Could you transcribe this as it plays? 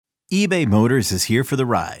eBay Motors is here for the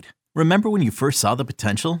ride. Remember when you first saw the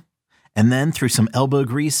potential? And then through some elbow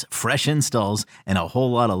grease, fresh installs, and a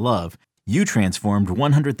whole lot of love, you transformed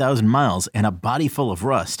 100,000 miles and a body full of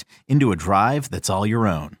rust into a drive that's all your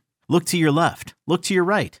own. Look to your left. Look to your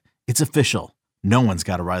right. It's official. No one's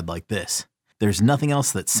got a ride like this. There's nothing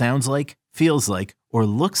else that sounds like, feels like, or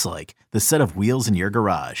looks like the set of wheels in your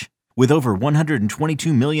garage. With over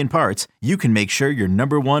 122 million parts, you can make sure your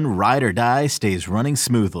number one ride or die stays running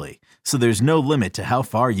smoothly. So there's no limit to how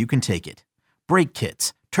far you can take it. Brake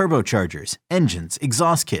kits, turbochargers, engines,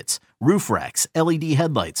 exhaust kits, roof racks, LED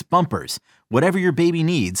headlights, bumpers, whatever your baby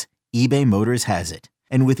needs, eBay Motors has it.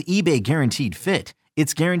 And with eBay Guaranteed Fit,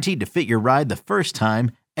 it's guaranteed to fit your ride the first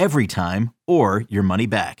time, every time, or your money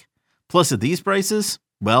back. Plus at these prices,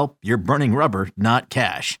 well, you're burning rubber, not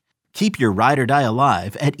cash. Keep your ride or die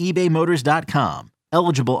alive at ebaymotors.com.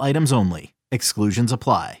 Eligible items only. Exclusions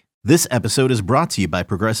apply. This episode is brought to you by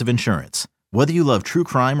Progressive Insurance. Whether you love true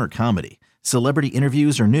crime or comedy, celebrity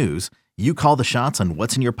interviews or news, you call the shots on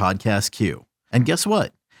what's in your podcast queue. And guess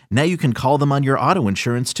what? Now you can call them on your auto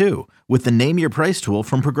insurance too with the Name Your Price tool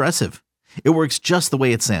from Progressive. It works just the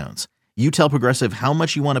way it sounds. You tell Progressive how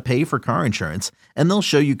much you want to pay for car insurance, and they'll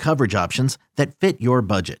show you coverage options that fit your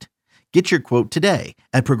budget. Get your quote today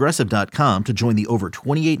at Progressive.com to join the over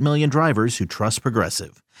 28 million drivers who trust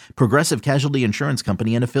Progressive. Progressive Casualty Insurance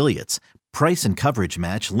Company and Affiliates. Price and coverage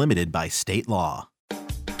match limited by state law.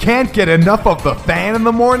 Can't get enough of the Fan in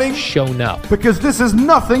the morning? Shown up. Because this is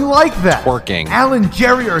nothing like that. Working. Al and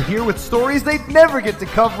Jerry are here with stories they'd never get to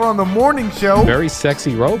cover on the morning show. Very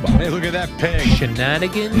sexy robot. Hey, look at that pig.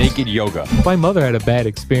 Shenanigans. Naked yoga. My mother had a bad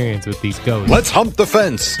experience with these ghosts. Let's hump the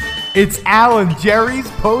fence. It's Al and Jerry's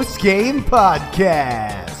post-game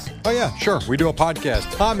podcast. Oh, yeah, sure. We do a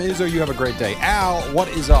podcast. Tom, Izzo, you have a great day. Al, what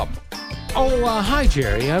is up? Oh, hi,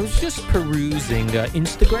 Jerry. I was just perusing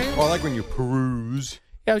Instagram. Oh, I like when you peruse.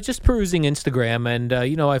 Yeah, I was just perusing Instagram, and,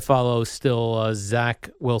 I follow still Zach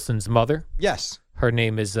Wilson's mother. Yes. Her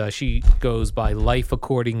name is, she goes by Life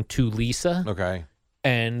According to Lisa. Okay.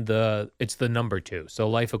 And it's the number 2. So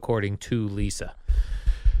Life According to Lisa.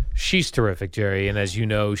 She's terrific, Jerry. And as you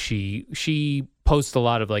know, she posts a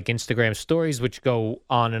lot of like Instagram stories, which go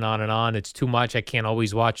on and on and on. It's too much. I can't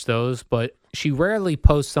always watch those. But she rarely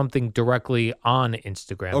posts something directly on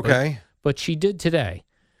Instagram. Okay. But she did today.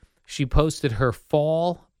 She posted her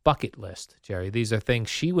fall bucket list, Jerry. These are things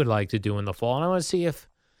she would like to do in the fall. And I want to see if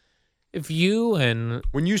you and...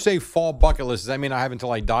 When you say fall bucket list, does that mean I have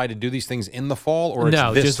until I die to do these things in the fall? Or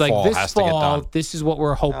no, it's this just like fall this has fall, to get done? this is what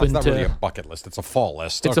we're No, hoping it's not to... really a bucket list. It's a fall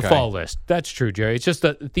list. It's a fall list. That's true, Jerry. It's just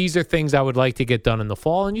that these are things I would like to get done in the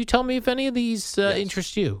fall. And you tell me if any of these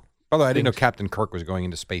interest you. By the way, I didn't know Captain Kirk was going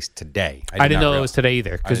into space today. I didn't know it was today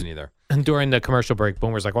either. I didn't either. During the commercial break,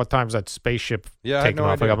 Boomer's like, what time's that spaceship taking no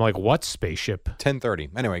off? idea. I'm like, what spaceship?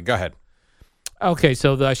 10:30. Anyway, go ahead. Okay,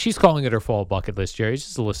 so she's calling it her fall bucket list, Jerry. It's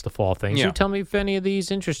just a list of fall things. Yeah. You tell me if any of these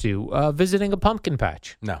interest you. Visiting a pumpkin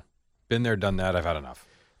patch. No. Been there, done that. I've had enough.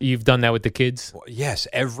 You've done that with the kids? Well, yes,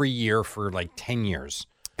 every year for like 10 years.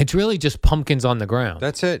 It's really just pumpkins on the ground.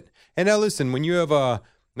 That's it. And now listen, when you have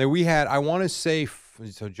we had, I want to say,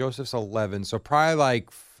 so Joseph's 11, so probably like,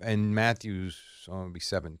 and Matthew's going to be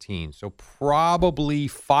 17. So probably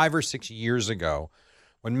 5 or 6 years ago,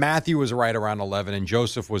 when Matthew was right around 11 and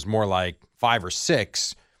Joseph was more like 5 or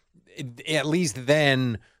 6, at least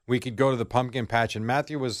then we could go to the pumpkin patch. And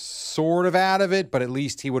Matthew was sort of out of it, but at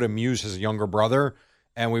least he would amuse his younger brother.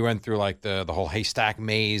 And we went through like the whole haystack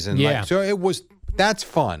maze. And Yeah. like, so that's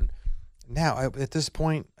fun. Now, at this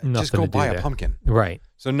point, just go buy a pumpkin. Right.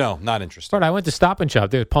 So no, not interested. But I went to Stop and Shop.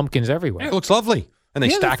 There's pumpkins everywhere. It looks lovely. And they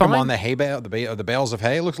Yeah, they're stack them fine. on the hay bale, the bales of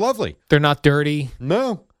hay. It looks lovely. They're not dirty.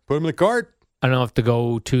 No, put them in the cart. I don't have to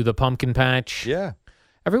go to the pumpkin patch. Yeah.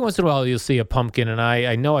 Every once in a while, you'll see a pumpkin, and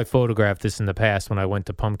I know I photographed this in the past when I went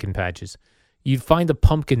to pumpkin patches. You'd find a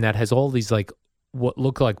pumpkin that has all these, like, what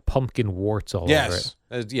look like pumpkin warts all over it.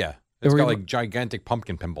 Yes. Yeah. It's got like gigantic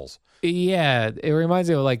pumpkin pimples. Yeah, it reminds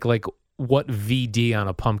me of like what VD on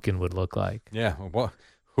a pumpkin would look like. Yeah.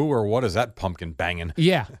 Who or what is that pumpkin banging?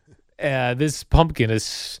 Yeah. This pumpkin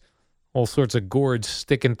is all sorts of gourds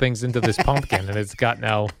sticking things into this pumpkin, and it's got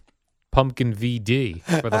now pumpkin VD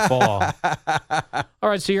for the fall. All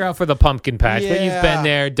right, so you're out for the pumpkin patch, but you've been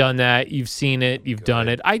there, done that, you've seen it, you've done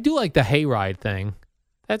it. I do like the hayride thing.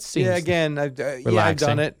 That seems again, I've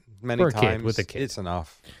done it many For a times. kid, with a kid. It's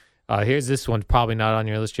enough. Here's this one, probably not on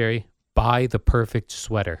your list, Jerry. Buy the perfect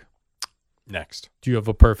sweater. Next. Do you have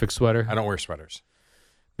a perfect sweater? I don't wear sweaters.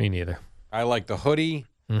 Me neither. I like the hoodie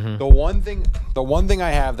Mm-hmm. The one thing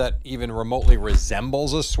I have that even remotely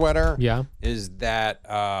resembles a sweater Yeah. is that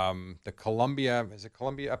the Columbia, is it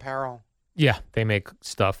Columbia Apparel? Yeah, they make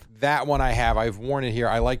stuff. That one I have. I've worn it here.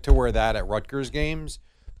 I like to wear that at Rutgers games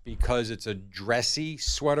because it's a dressy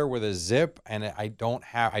sweater with a zip, and I don't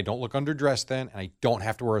look underdressed then, and I don't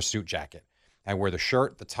have to wear a suit jacket. I wear the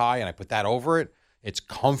shirt, the tie, and I put that over it. It's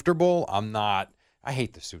comfortable. I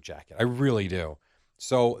hate the suit jacket. I really do.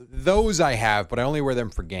 So those I have, but I only wear them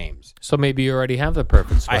for games. So maybe you already have the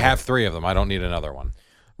perfect sweater. I have 3 of them. I don't need another one.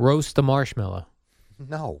 Roast the marshmallow.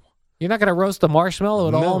 No. You're not going to roast a marshmallow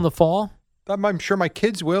at all in the fall? I'm sure my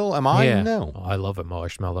kids will. Am I? Yeah. No. Oh, I love a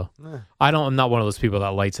marshmallow. Eh. I'm not one of those people that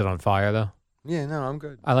lights it on fire, though. Yeah, no, I'm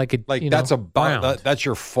good. I like it, Like, that's that's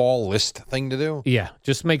your fall list thing to do? Yeah,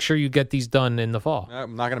 just make sure you get these done in the fall.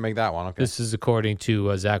 I'm not going to make that one. Okay. This is according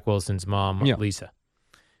to Zach Wilson's mom, Yeah. Lisa.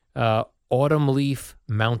 Autumn Leaf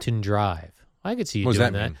Mountain Drive. I could see you What does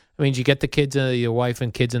doing that that. mean? I mean, you get the kids, your wife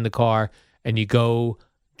and kids in the car, and you go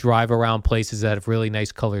drive around places that have really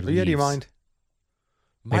nice colored leaves. Yeah, do you mind?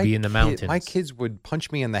 Maybe in the mountains. My kids would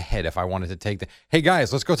punch me in the head if I wanted to take hey,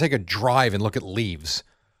 guys, let's go take a drive and look at leaves.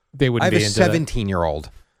 They wouldn't I have be a into that.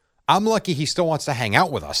 17-year-old. I'm lucky he still wants to hang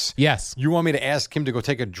out with us. Yes. You want me to ask him to go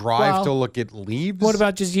take a drive Well, to look at leaves? What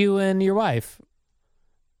about just you and your wife?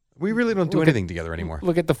 We really don't do Look at- anything together anymore.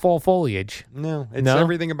 Look at the fall foliage. No, it's No?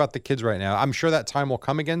 everything about the kids right now. I'm sure that time will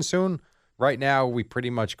come again soon. Right now, we pretty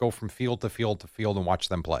much go from field to field to field and watch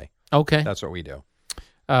them play. Okay. That's what we do.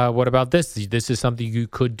 What about this? This is something you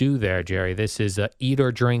could do there, Jerry. This is eat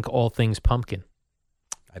or drink all things pumpkin.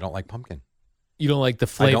 I don't like pumpkin. You don't like the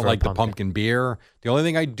flavor I don't like of the pumpkin beer. The only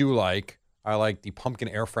thing I do like, I like the pumpkin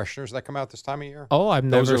air fresheners that come out this time of year. Oh, I've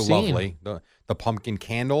Those never are seen. lovely. The pumpkin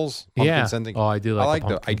candles, pumpkin Yeah. scented. Oh, I do like I the like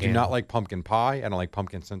pumpkin I do candle. not like pumpkin pie. I don't like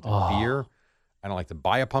pumpkin scented Oh. beer. I don't like to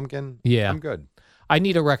buy a pumpkin. Yeah. I'm good. I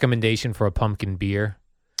need a recommendation for a pumpkin beer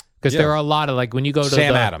because Yeah. there are a lot of like when you go to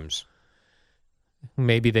Sam the, Adams.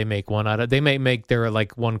 Maybe they make one out of. They may make their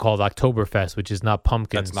like one called Oktoberfest, which is not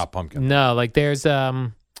pumpkins. That's not pumpkin. No, like there's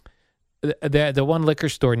the one liquor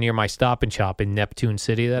store near my Stop and Shop in Neptune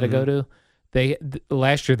City that I go to.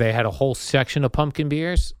 Last year they had a whole section of pumpkin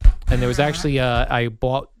beers, and there was actually I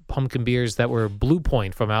bought pumpkin beers that were Blue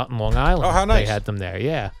Point from out in Long Island. Oh, how nice. They had them there,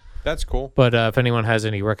 yeah. That's cool. But if anyone has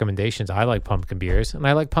any recommendations, I like pumpkin beers and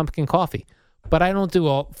I like pumpkin coffee. But I don't do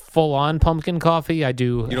a full on pumpkin coffee. I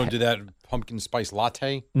do. You don't do that pumpkin spice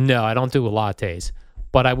latte? No, I don't do lattes.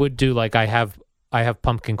 But I would do like I have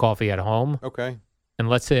pumpkin coffee at home. Okay. And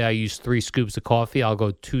let's say I use 3 scoops of coffee, I'll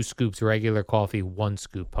go 2 scoops regular coffee, 1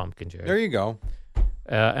 scoop pumpkin, Jerry. There you go.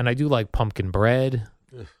 And I do like pumpkin bread,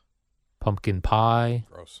 pumpkin pie.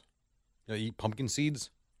 Gross. You eat pumpkin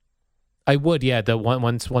seeds? I would, yeah. The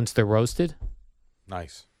once they're roasted.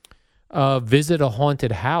 Nice. Visit a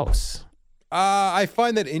haunted house. I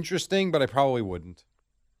find that interesting, but I probably wouldn't.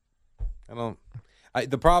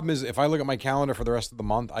 The problem is if I look at my calendar for the rest of the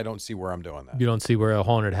month, I don't see where I'm doing that. You don't see where a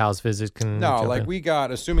haunted house visit can. No, jump like in. we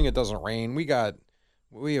got, assuming it doesn't rain, we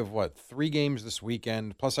have what, 3 games this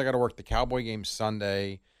weekend. Plus I got to work the Cowboy game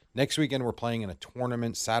Sunday. Next weekend we're playing in a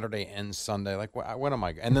tournament Saturday and Sunday. Like when am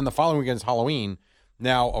I? And then the following weekend is Halloween.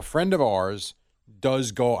 Now a friend of ours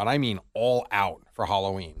does go, and I mean all out for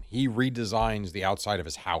Halloween. He redesigns the outside of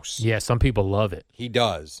his house. Yeah, some people love it. He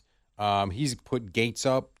does. He's put gates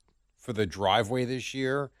up for the driveway this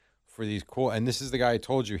year for these cool. And this is the guy I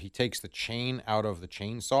told you. He takes the chain out of the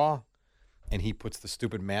chainsaw, and he puts the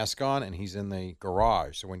stupid mask on, and he's in the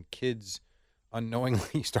garage. So when kids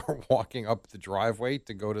unknowingly start walking up the driveway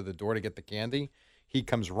to go to the door to get the candy, he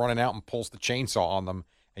comes running out and pulls the chainsaw on them.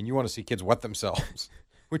 And you want to see kids wet themselves,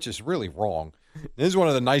 which is really wrong. This is one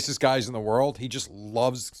of the nicest guys in the world. He just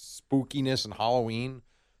loves spookiness and Halloween.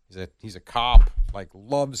 He's a cop, like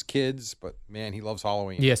loves kids, but man, he loves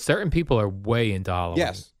Halloween. Yeah, certain people are way into Halloween.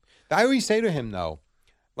 Yes. I always say to him though,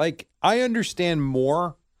 like I understand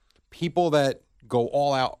more people that go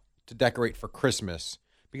all out to decorate for Christmas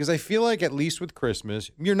because I feel like at least with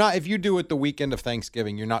Christmas, if you do it the weekend of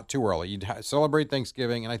Thanksgiving, you're not too early. You'd celebrate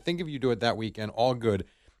Thanksgiving, and I think if you do it that weekend, all good.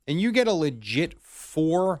 And you get a legit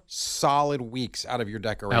 4 solid weeks out of your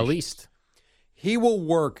decoration. At least. He will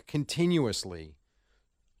work continuously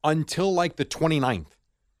until like the 29th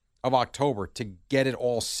of October to get it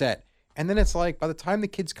all set. And then it's like by the time the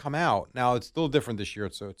kids come out, now it's still different this year.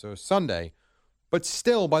 It's a Sunday. But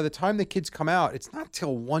still, by the time the kids come out, it's not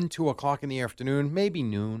till 1, 2 o'clock in the afternoon, maybe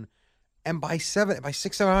noon. And by 6, 7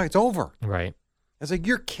 o'clock, it's over. Right. It's like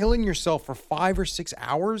you're killing yourself for 5 or 6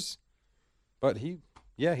 hours. But he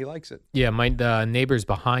likes it. Yeah, my neighbors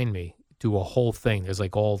behind me do a whole thing. There's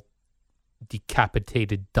like all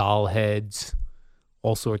decapitated doll heads,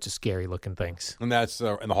 All sorts of scary looking things. And that's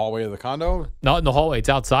in the hallway of the condo? Not in the hallway. It's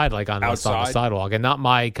outside, like on the Outside? sidewalk, and not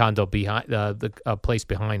my condo behind the place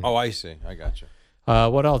behind me. Oh, I see. I got you.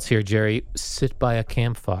 What else here, Jerry? Sit by a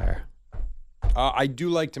campfire, I do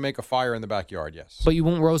like to make a fire in the backyard, yes. but you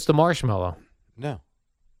won't roast a marshmallow. No.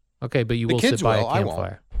 Okay, but you The will kids sit by will. a I won't.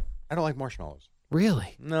 campfire. I don't like marshmallows.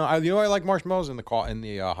 Really? No, I like marshmallows in the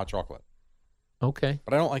hot chocolate. Okay.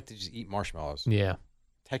 But I don't like to just eat marshmallows. Yeah,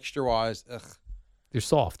 Texture-wise, ugh, they're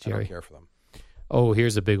soft, I don't Jerry. care for them. Oh,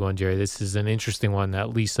 here's a big one, Jerry. This is an interesting one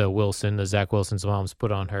that Lisa Wilson, Zach Wilson's mom's,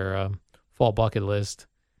 put on her fall bucket list.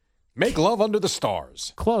 Make love under the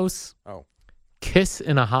stars. Close. Oh, Kiss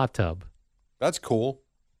in a hot tub. that's cool.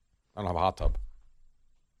 I don't have a hot tub.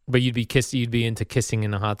 But you'd be into kissing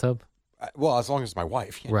in a hot tub? Well, as long as it's my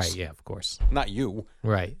wife. Yes. Right, yeah, of course. Not you.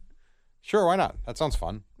 Right. Sure, why not? That sounds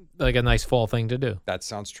fun. Like a nice fall thing to do. That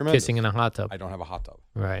sounds tremendous. Kissing in a hot tub. I don't have a hot tub.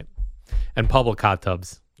 Right. And public hot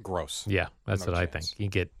tubs. Gross. Yeah, that's No what I chance. think. You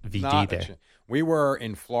get VD Not a there. chance. We were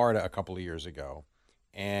in Florida a couple of years ago,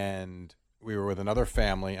 and we were with another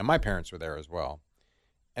family, and my parents were there as well.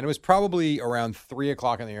 And it was probably around 3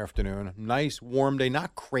 o'clock in the afternoon. Nice, warm day.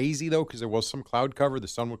 Not crazy, though, because there was some cloud cover. The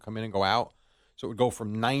sun would come in and go out. So it would go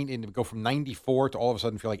from 94 to all of a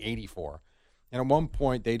sudden feel like 84. And at one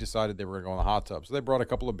point, they decided they were going to go in the hot tub. So they brought a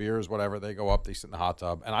couple of beers, whatever. They go up, they sit in the hot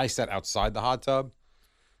tub. And I sat outside the hot tub.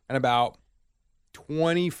 And about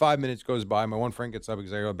 25 minutes goes by. My one friend gets up,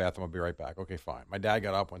 he's like, "Go to the bathroom, I'll be right back." Okay, fine. My dad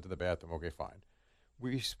got up, went to the bathroom. Okay, fine.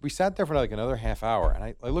 We sat there for like another half hour. And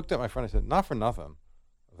I looked at my friend. I said, not for nothing.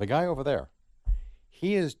 The guy over there,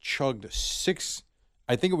 he has chugged 6,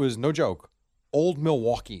 I think it was, no joke, Old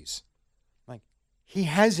Milwaukees. Like, he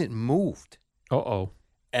hasn't moved. Uh-oh.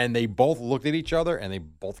 And they both looked at each other, and they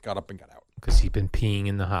both got up and got out. Because he's been peeing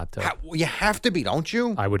in the hot tub. Well, you have to be, don't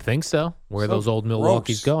you? I would think so. Where are So those old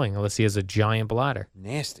Milwaukee's gross. going? Unless he has a giant bladder.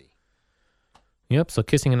 Nasty. Yep, so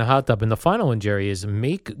kissing in a hot tub. And the final one, Jerry, is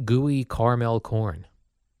make gooey caramel corn.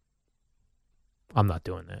 I'm not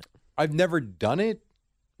doing that. I've never done it.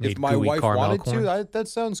 Made If my gooey wife caramel wanted corn? to, that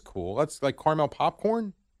sounds cool. That's like caramel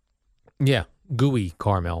popcorn. Yeah, gooey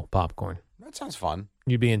caramel popcorn. That sounds fun.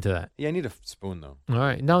 You'd be into that. Yeah, I need a spoon, though. All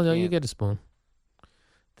right. No, you Yeah. get a spoon.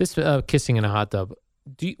 This kissing in a hot tub.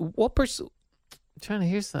 What person? Trying to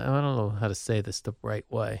hear something. I don't know how to say this the right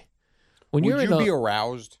way. When you're Would in you a be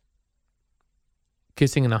aroused?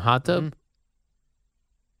 kissing in a hot tub, Mhm.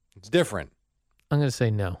 It's different. I'm going to say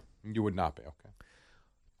no. You would not be. Okay.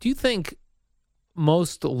 Do you think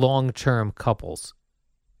most long-term couples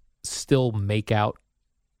still make out?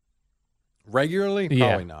 Regularly? Yeah.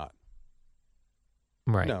 Probably not.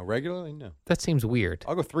 Right. No, regularly? No. That seems weird.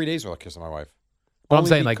 I'll go 3 days without kissing my wife. But I'm Only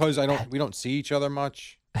saying, like, because we don't see each other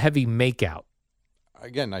much. heavy make-out.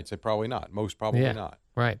 Again, I'd say probably not. Most probably Yeah. not.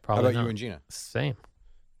 Right. How Probably about not. you and Gina? Same.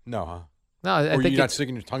 No, huh? No, I Or think you not it's,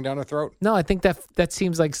 sticking your tongue down her throat? no, I think that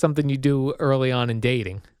seems like something you do early on in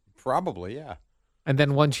dating. Probably, yeah. And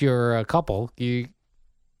then once you're a couple,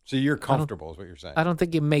 So you're comfortable is what you're saying. I don't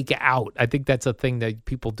think you make out. I think that's a thing that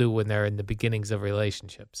people do when they're in the beginnings of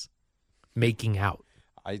relationships. Making out.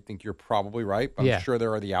 I think you're probably right. But Yeah. I'm sure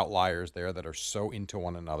there are the outliers there that are so into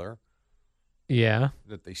one another Yeah.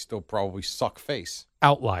 that they still probably suck face.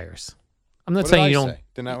 Outliers. I'm not What saying did you I don't. say?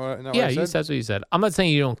 Didn't that Yeah, what I said? that's what you said. I'm not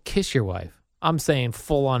saying you don't kiss your wife. I'm saying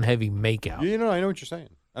full on heavy make out. You know, I know what you're saying.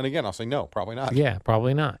 And again, I'll say no, probably not. Yeah,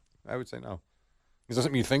 probably not. I would say no. Is that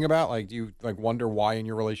something you think about? Like, do you like wonder why in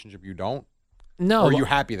your relationship you don't? No, Or are you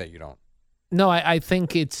happy that you don't? no. I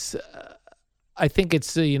think it's.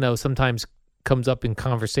 Sometimes comes up in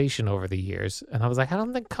conversation over the years, and I was like, I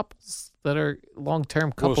don't think couples that are long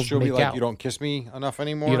term Well, couples she'll make be like, out. you don't kiss me enough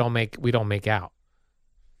anymore? We don't make out.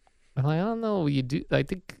 I'm like, I don't know. You do. I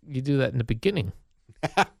think you do that in the beginning.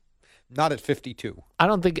 Not at 52.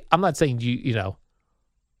 I'm not saying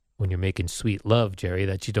when you're making sweet love, Jerry,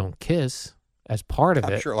 that you don't kiss as part of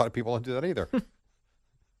I'm it. sure a lot of people don't do that either.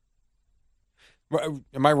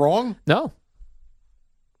 Am I wrong? No,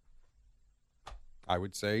 I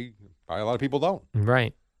would say probably a lot of people don't.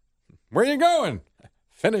 right. Where are you going?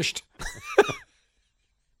 Finished.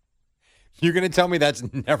 You're going to tell me that's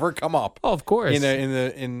never come up Oh, of course.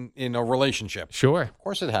 in a relationship? Sure. Of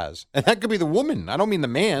course it has, and that could be the woman. I don't mean the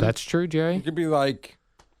man. That's true, Jerry. It could be like,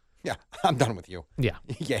 yeah, I'm done with you. Yeah.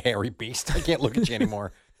 You hairy beast. I can't look at you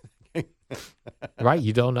anymore. Right.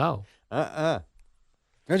 You don't know.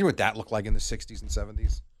 Imagine what that looked like in the 60s and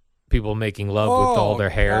 70s. People making love with all their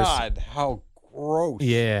hairs. God, how gross.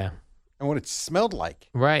 Yeah. And what it smelled like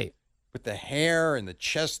Right. with the hair and the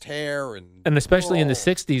chest hair. And especially in the Oh.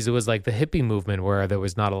 60s, it was like the hippie movement where there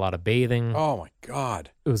was not a lot of bathing. Oh, my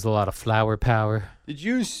God. It was a lot of flower power. Did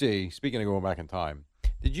you see, speaking of going back in time,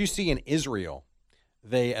 Did you see in Israel,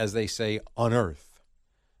 they, as they say, unearth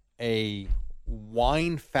a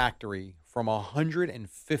wine factory from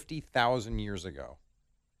 150,000 years ago?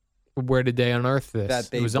 Where did they unearth this?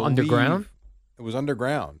 That they it was believe- underground? It was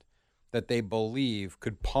underground. That they believe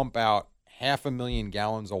could pump out 500,000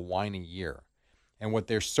 gallons of wine a year. And what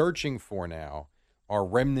they're searching for now are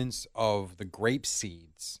remnants of the grape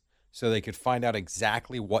seeds so they could find out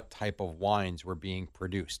exactly what type of wines were being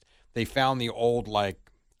produced. They found the old,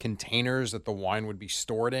 containers that the wine would be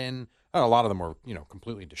stored in. A lot of them were,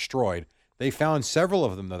 completely destroyed. They found several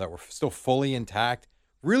of them, though, that were still fully intact.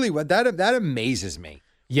 Really, that amazes me.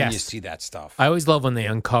 Yes. When you see that stuff. I always love when they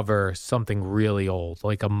uncover something really old,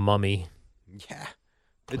 like a mummy. Yeah.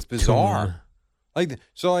 It's bizarre.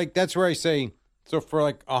 That's where I say, so for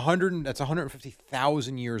 100, that's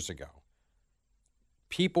 150,000 years ago.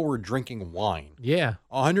 People were drinking wine. Yeah.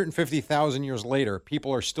 150,000 years later,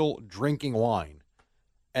 people are still drinking wine,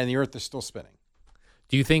 and the earth is still spinning.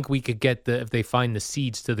 Do you think we could get if they find the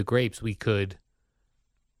seeds to the grapes, we could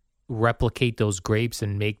replicate those grapes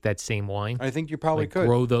and make that same wine? I think you probably could.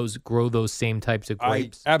 grow those same types of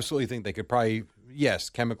grapes. I absolutely think they could probably,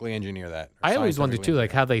 chemically engineer that. I always wondered too,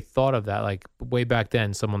 scientifically how they thought of that. Like way back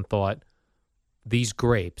then, someone thought these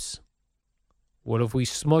grapes. What if we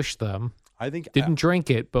smushed them? I think Didn't drink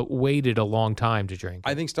it, but waited a long time to drink it.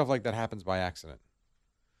 I think stuff like that happens by accident.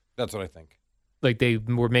 That's what I think. Like they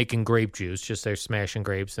were making grape juice, just they're smashing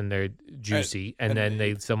grapes and they're juicy, and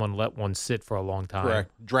then someone let one sit for a long time.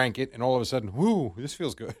 Correct. Drank it, and all of a sudden, whoo, this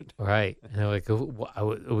feels good. Right. And they're like,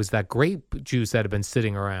 it was that grape juice that had been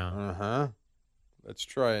sitting around. Uh-huh. Let's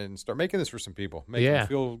try and start making this for some people. Make them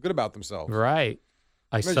feel good about themselves. Right.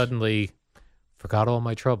 I suddenly forgot all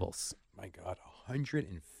my troubles. My God,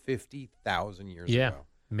 150,000 years Yeah. ago.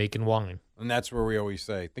 Making wine. And that's where we always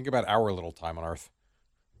say, think about our little time on Earth.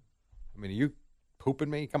 I mean, are you pooping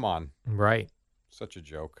me? Come on. Right. Such a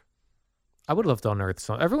joke. I would love to unearth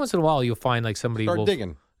some. Every once in a while, you'll find somebody Start will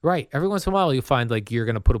digging. Right. Every once in a while, you'll find you're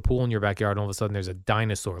going to put a pool in your backyard, and all of a sudden there's a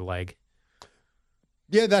dinosaur leg.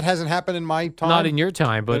 Yeah, that hasn't happened in my time. Not in your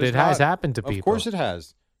time, but That is it has not. happened to people. Of course it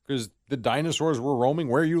has. Because the dinosaurs were roaming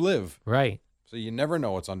where you live. Right. So you never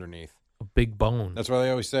know what's underneath. A big bone. That's why they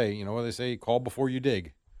always say, what they say? Call before you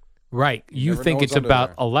dig. Right. You never think know it's what's under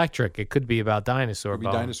about there. electric. It could be about dinosaur It could be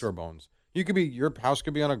bones. dinosaur bones. Your house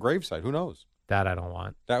could be on a gravesite. Who knows? That I don't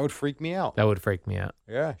want. That would freak me out. That would freak me out.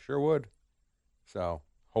 Yeah, sure would. So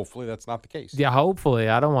hopefully that's not the case. Yeah, hopefully.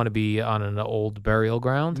 I don't want to be on an old burial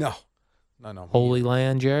ground. No. Holy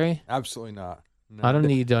land, Jerry. Absolutely not. No. I don't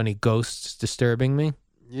need any ghosts disturbing me,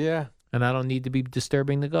 Yeah. and I don't need to be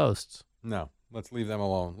disturbing the ghosts. No. Let's leave them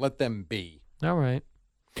alone. Let them be. All right.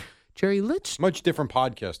 Jerry, let's Much different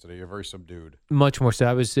podcast today. You're very subdued. much more so.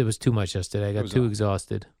 It was too much yesterday. I got was too on.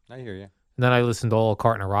 exhausted. I hear you. And then I listened to all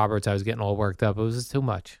Carton Roberts. I was getting all worked up. It was just too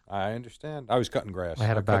much. I understand. I was cutting grass. I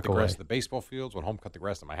had to cut back the grass away. at the baseball fields. Went home, cut the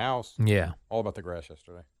grass at my house. Yeah. All about the grass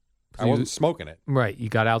yesterday. So I you- wasn't smoking it. Right. You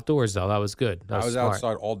got outdoors, though. That was good. That I was smart.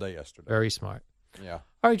 outside all day yesterday. Very smart. Yeah.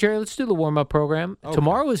 All right, Jerry, let's do the warm-up program. Okay.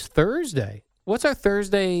 Tomorrow is Thursday. What's our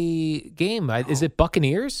Thursday game? Is it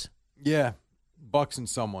Buccaneers? Yeah. Bucks and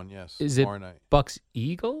someone, yes. Is it tomorrow night. Bucks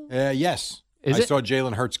Eagles? Yes. Is I it? saw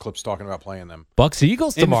Jalen Hurts clips talking about playing them. Bucks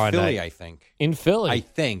Eagles tomorrow in Philly, night. I think. In Philly. I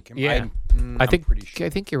think. Yeah. I'm think pretty sure. I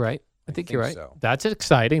think you're right. I think you're right. so. That's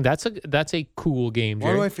exciting. That's a cool game, Why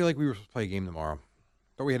Jerry. do I feel like we were supposed to play a game tomorrow?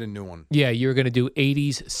 Thought we had a new one. Yeah, you're going to do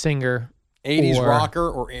 80s singer. 80s or- rocker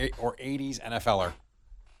or 80s NFLer.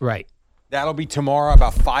 Right. That'll be tomorrow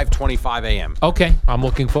about 5:25 a.m. Okay. I'm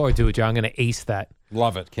looking forward to it, John. I'm going to ace that.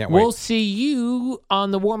 Love it. Can't wait. We'll see you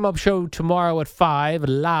on the warm-up show tomorrow at 5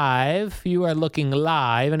 live. You are looking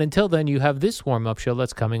live. And until then, you have this warm-up show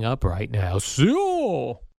that's coming up right now. See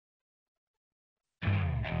you.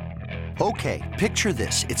 Okay, picture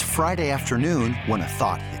this. It's Friday afternoon when a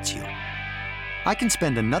thought hits you. I can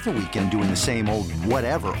spend another weekend doing the same old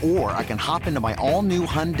whatever, or I can hop into my all-new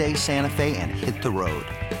Hyundai Santa Fe and hit the road.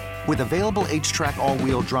 With available H-Track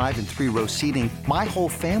all-wheel drive and 3-row seating, my whole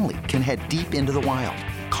family can head deep into the wild.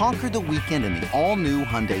 Conquer the weekend in the all-new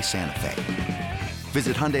Hyundai Santa Fe.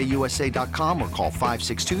 Visit HyundaiUSA.com or call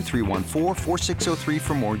 562-314-4603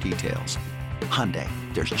 for more details. Hyundai,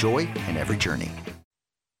 there's joy in every journey.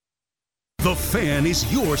 The Fan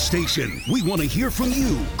is your station. We want to hear from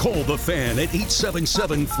you. Call The Fan at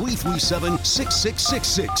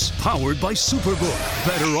 877-337-6666. Powered by Superbook.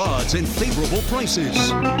 Better odds and favorable prices.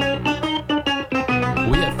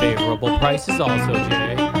 We have favorable prices also,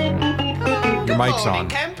 Jay. Your mic's on.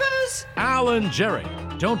 Alan Jerry.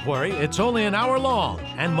 Don't worry, it's only an hour long,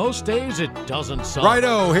 and most days it doesn't suck.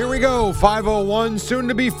 Righto, here we go. 5:01, soon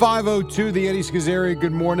to be 5:02. The Eddie Schizzeri.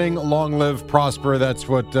 Good morning. Long live, prosper. That's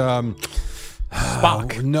what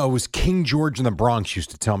Spock. No, it was King George in the Bronx used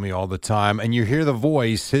to tell me all the time. And you hear the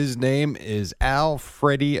voice. His name is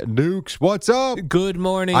Alfreddie Dukes. What's up? Good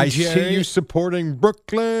morning, I Jerry. see you supporting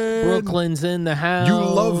Brooklyn. Brooklyn's in the house. You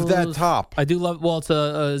love that top. I do love. Well, it's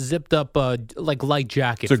a zipped up, like light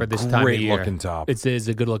jacket It's a for this time of year. great-looking top. It is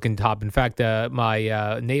a good looking top. In fact,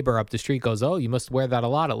 my neighbor up the street goes, "Oh, you must wear that a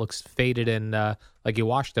lot. It looks faded and like you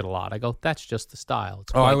washed it a lot." I go, "That's just the style."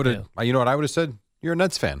 It's Oh, I quite would have. new." You know what I would have said? You're a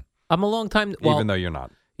Nets fan, I'm a long time. Well, even though you're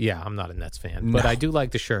not. yeah, I'm not a Nets fan, but No. I do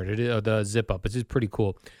like the shirt. The zip up. It's just pretty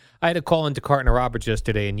cool. I had to call into Carton Roberts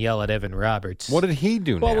yesterday and yell at Evan Roberts. What did he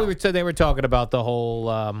do Well, now? they were talking about the whole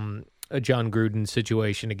John Gruden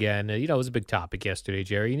situation again. It was a big topic yesterday,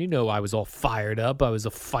 Jerry. And I was all fired up. I was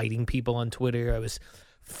fighting people on Twitter. I was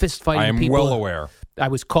fist fighting I am people. well aware. I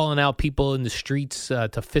was calling out people in the streets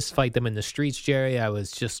to fist fight them in the streets, Jerry. I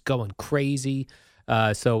was just going crazy.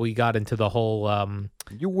 So we got into the whole.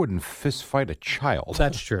 You wouldn't fist fight a child.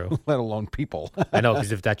 That's true. Let alone people. I know,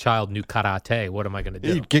 because if that child knew karate, what am I going to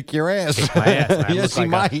do? He'd kick your ass. Kick my ass, man. Yes, he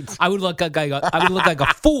might. I would look like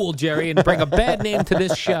a fool, Jerry, and bring a bad name to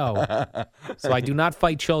this show. So I do not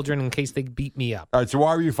fight children in case they beat me up. All right, so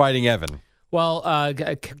why were you fighting Evan? Well,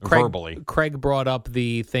 Verbally. Craig brought up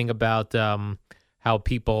the thing about how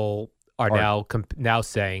people are now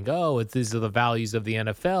saying, "Oh, these are the values of the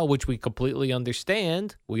NFL," which we completely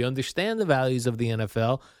understand. We understand the values of the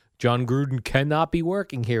NFL. John Gruden cannot be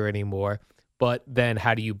working here anymore. But then,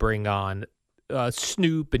 how do you bring on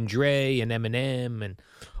Snoop and Dre and Eminem and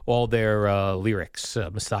all their lyrics,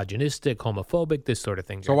 misogynistic, homophobic, this sort of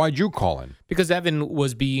thing? So why'd you call in? Because Evan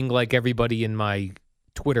was being like everybody in my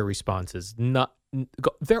Twitter responses.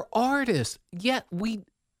 They're artists. Yet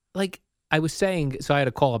I was saying, so I had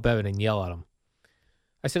to call up Evan and yell at him.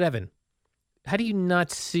 I said, "Evan, how do you not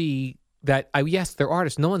see that? Yes, they're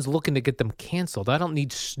artists. No one's looking to get them canceled. I don't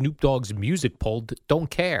need Snoop Dogg's music pulled. Don't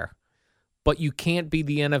care. But you can't be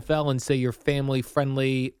the NFL and say you're family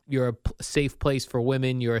friendly. You're a safe place for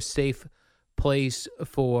women. You're a safe place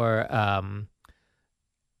for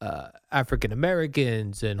African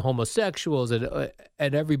Americans and homosexuals and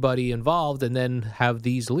everybody involved, and then have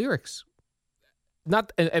these lyrics." And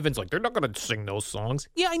Evan's like, "They're not going to sing those songs."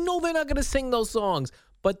 Yeah, I know they're not going to sing those songs,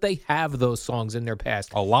 but they have those songs in their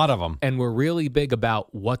past. A lot of them. And we're really big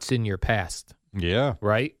about what's in your past, Yeah.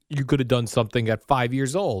 right? You could have done something at 5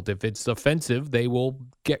 years old. If it's offensive, they will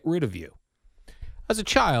get rid of you. As a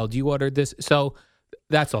child, you uttered this. So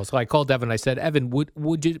that's all. So I called Evan. I said, "Evan,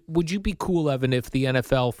 would you be cool, Evan, if the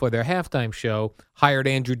NFL for their halftime show hired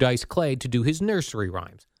Andrew Dice Clay to do his nursery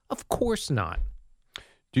rhymes?" Of course not.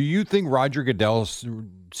 Do you think Roger Goodell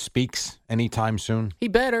speaks anytime soon? He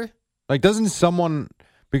better. Like, doesn't someone?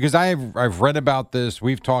 Because I've read about this.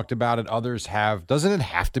 We've talked about it. Others have. Doesn't it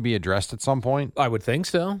have to be addressed at some point? I would think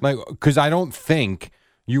so. Like, because I don't think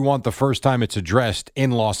you want the first time it's addressed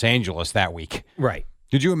in Los Angeles that week. Right.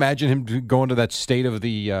 Could you imagine him going to that State of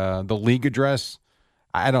the League address?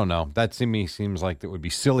 I don't know. That to me seems like that would be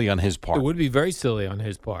silly on his part. It would be very silly on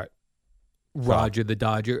his part. Roger the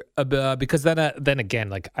Dodger, because then again,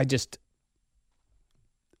 like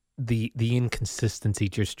the inconsistency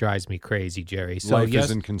just drives me crazy, Jerry. So Life yes,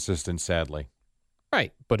 is inconsistent, sadly.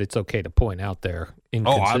 right, but it's okay to point out their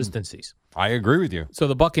inconsistencies. I agree with you. So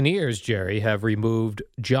the Buccaneers, Jerry, have removed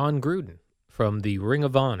John Gruden from the Ring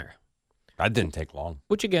of Honor, That didn't take long.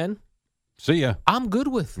 which again, See ya. I'm good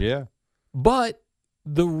with. Yeah. But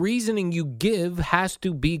the reasoning you give has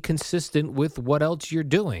to be consistent with what else you're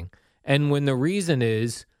doing. And when the reason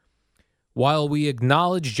is, while we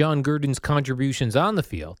acknowledge John Gruden's contributions on the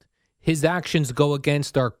field, his actions go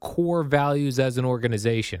against our core values as an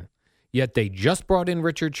organization. Yet they just brought in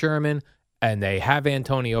Richard Sherman and they have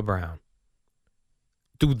Antonio Brown.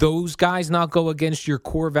 Do those guys not go against your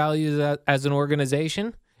core values as an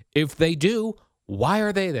organization? If they do, why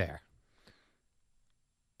are they there?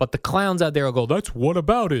 But the clowns out there will go, "That's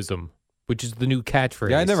whataboutism," which is the new catchphrase.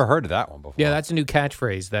 Yeah, I never heard of that one before. Yeah, that's a new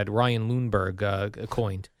catchphrase that Ryan Lundberg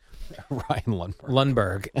coined. Ryan Lundberg.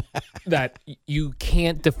 Lundberg. That you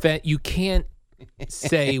can't defend. You can't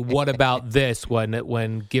say what about this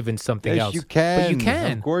when given something Yes, else. you can. But you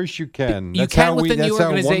can. Of course you can. You That's can how within the that's how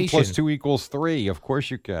 1 organization. + 2 = 3. Of course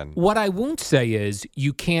you can. What I won't say is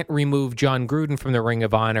you can't remove John Gruden from the Ring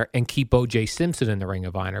of Honor and keep O.J. Simpson in the Ring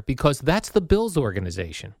of Honor, because that's the Bills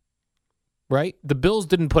organization, right? The Bills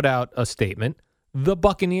didn't put out a statement. The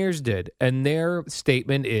Buccaneers did. And their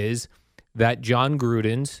statement is that John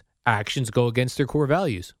Gruden's actions go against their core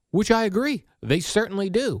values. which I agree. They certainly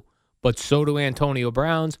do. But so do Antonio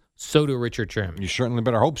Browns, so do Richard Sherman. You certainly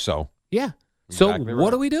better hope so. Yeah. So Exactly what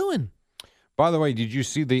right. are we doing? By the way, did you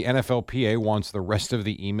see the NFLPA wants the rest of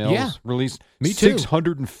the emails Yeah. released? Me too.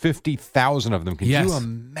 650,000 of them. Can Yes. you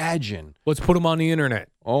imagine? Let's put them on the internet.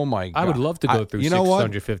 Oh, my God. I would love to go through you know what?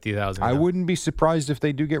 650,000. I wouldn't be surprised if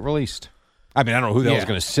they do get released. I mean, I don't know who the hell's Yeah.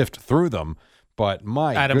 going to sift through them, but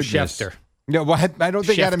my Adam goodness. Schefter. No, well, I don't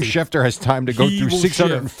think Adam Shefty. Schefter has time to go He through will shift. He would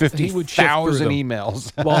shift through 650,000 them.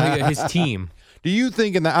 emails. Well, his team. Do you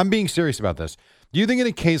think in that? I'm being serious about this. Do you think in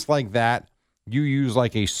a case like that, you use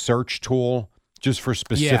like a search tool just for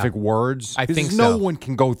specific words? I 'Cause think no so. one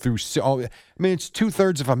can go through. I mean, it's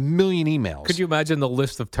 2/3 of a million emails. Could you imagine the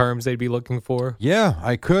list of terms they'd be looking for? Yeah,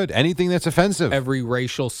 I could. Anything that's offensive. Every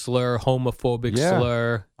racial slur, homophobic Yeah,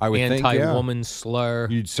 slur, I would think, yeah. anti-woman slur.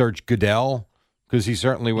 You'd search Goodell because he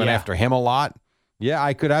certainly went Yeah. after him a lot. Yeah,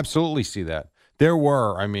 I could absolutely see that. There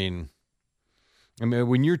were. I mean,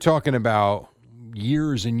 when you're talking about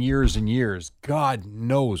years and years and years, God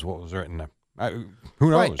knows what was written. Who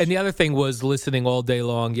knows? Right. And the other thing was listening all day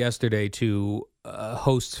long yesterday to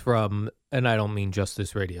hosts from, and I don't mean just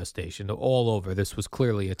this radio station, all over. This was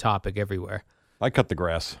clearly a topic everywhere. I cut the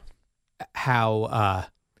grass. How,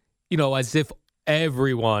 as if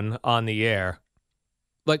everyone on the air,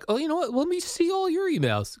 like, oh, you know what? Let me see all your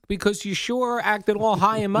emails because you sure are acting all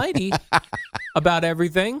high and mighty about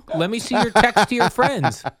everything. Let me see your text to your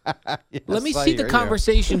friends. Let me Yes, I see the hear you.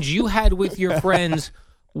 conversations you had with your friends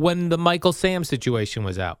when the Michael Sam situation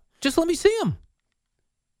was out. Just let me see them.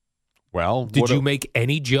 Well, Did you make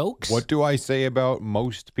any jokes? What do I say about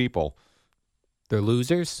most people? They're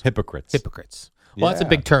losers? Hypocrites. Hypocrites. Well, that's a Yeah.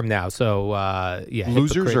 big term now. So, yeah.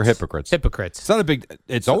 Losers or hypocrites? Hypocrites. It's not a big.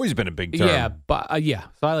 It's always been a big term. Yeah, but yeah.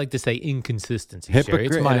 So I like to say inconsistency, Jerry. It's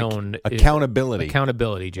Hypocrite my and own accountability.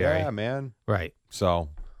 Accountability, Jerry. Yeah, man. Right. So,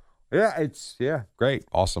 yeah, great,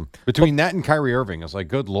 awesome. Between that and Kyrie Irving, it's like,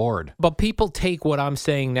 good Lord. But people take what I'm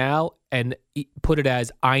saying now and put it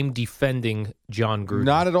as I'm defending John Gruden.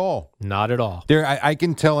 Not at all. Not at all. There, I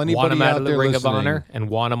can tell anybody Want him out of the there Ring listening, of Honor and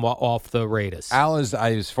want him off the Raiders. Al,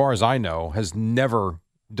 as far as I know, has never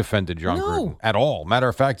defended John No. Gruden at all. Matter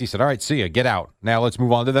of fact, he said, all right, see ya, get out. Now let's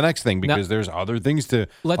move on to the next thing because there's other things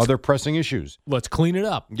other pressing issues. Let's clean it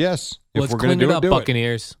up. Yes. If Let's we're going clean to it do up, do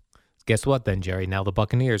Buccaneers. Guess what then, Jerry? Now the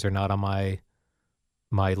Buccaneers are not on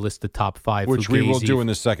my list of top 5 Which we will Fugazi do in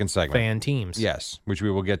the second segment. fan teams. Yes, which we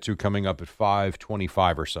will get to coming up at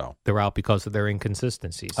 5:25 or so. They're out because of their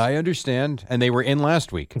inconsistencies. I understand. And they were in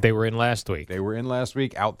last week. They were in last week. They were in last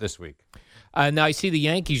week, out this week. Now I see the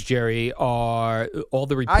Yankees, Jerry, are all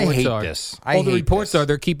the reports I hate are this. all the reports are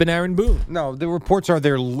they're keeping Aaron Boone. No, the reports are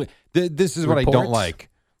there. This is what I don't Reports? like.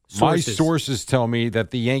 Sources. My sources tell me that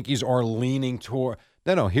the Yankees are leaning toward.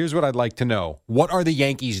 No. Here's what I'd like to know: what are the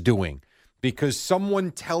Yankees doing? Because someone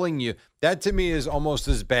telling you that to me is almost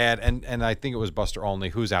as bad. And I think it was Buster Olney,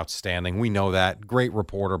 who's outstanding. We know that. Great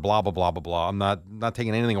reporter. Blah blah blah blah blah. I'm not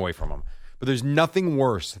taking anything away from him. But there's nothing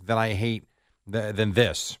worse that I hate than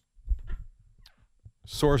this.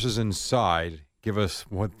 Sources inside give us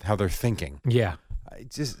how they're thinking. Yeah.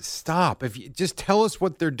 Just stop. If you just tell us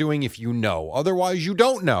what they're doing if you know. Otherwise, you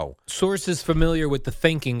don't know. Sources familiar with the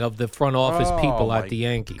thinking of the front office people at the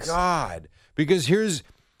Yankees. God, because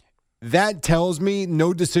that tells me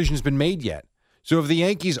no decision's been made yet. So if the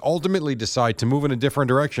Yankees ultimately decide to move in a different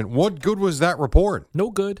direction, what good was that report? No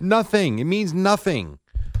good. Nothing. It means nothing.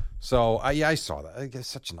 So I saw that. I guess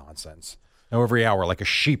such nonsense. Now every hour, like a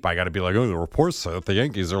sheep, I got to be like, oh, the reports say that the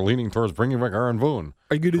Yankees are leaning towards bringing back Aaron Boone.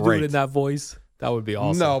 Are you going to do Great. it in that voice? That would be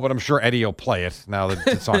awesome. No, but I'm sure Eddie will play it now that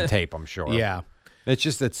it's on tape, I'm sure. Yeah.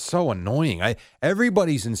 It's so annoying.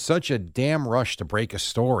 Everybody's in such a damn rush to break a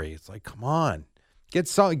story. It's like, come on. Get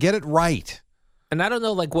it right. And I don't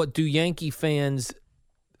know, like, what do Yankee fans?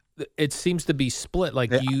 It seems to be split.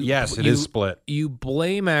 Like Yes, it is split. You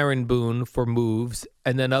blame Aaron Boone for moves,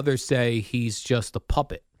 and then others say he's just a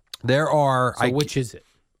puppet. There are. So which is it?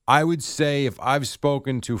 I would say if I've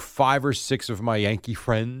spoken to 5 or 6 of my Yankee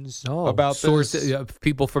friends about this.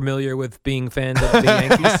 People familiar with being fans of the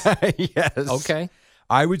Yankees? Yes. Okay.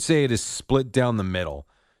 I would say it is split down the middle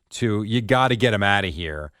to you got to get him out of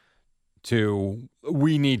here to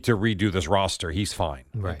we need to redo this roster. He's fine.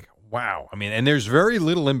 Right. Like, wow. I mean, and there's very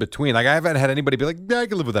little in between. Like I haven't had anybody be like, yeah, I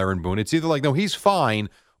can live with Aaron Boone. It's either like, no, he's fine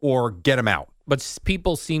or get him out. But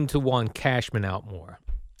people seem to want Cashman out more.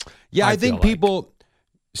 Yeah, I feel think like. people,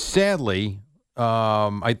 sadly,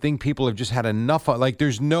 I think people have just had enough. Like,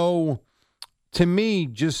 there's no, to me,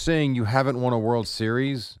 just saying you haven't won a World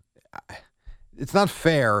Series, it's not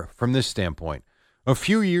fair from this standpoint. A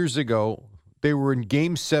few years ago, they were in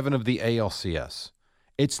Game 7 of the ALCS.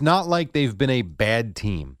 It's not like they've been a bad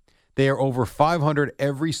team. They are over 500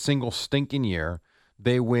 every single stinking year.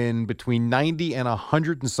 They win between 90 and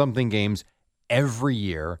 100 and something games every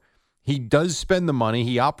year. He does spend the money.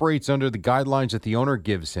 He operates under the guidelines that the owner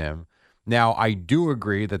gives him. Now, I do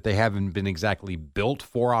agree that they haven't been exactly built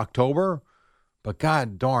for October, but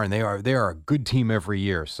God darn, they are a good team every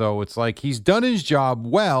year. So it's like he's done his job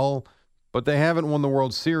well, but they haven't won the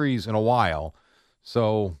World Series in a while.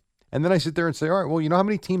 So, and then I sit there and say, all right, well, you know how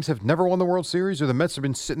many teams have never won the World Series, or the Mets have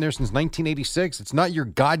been sitting there since 1986? It's not your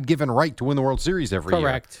God-given right to win the World Series every year.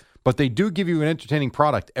 Correct. But they do give you an entertaining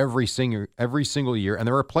product every single year, and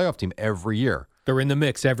they're a playoff team every year. They're in the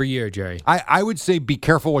mix every year, Jerry. I would say be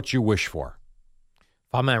careful what you wish for.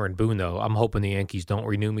 If I'm Aaron Boone, though, I'm hoping the Yankees don't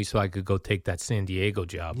renew me so I could go take that San Diego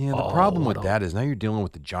job. Yeah, the problem with that is now you're dealing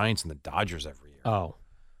with the Giants and the Dodgers every year. Oh.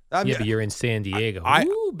 I mean, Yeah, but you're in San Diego. I'm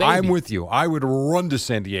baby. with you. I would run to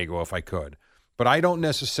San Diego if I could. But I don't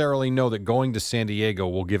necessarily know that going to San Diego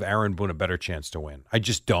will give Aaron Boone a better chance to win. I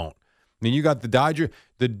just don't. I mean, you got the Dodgers.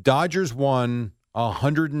 The Dodgers won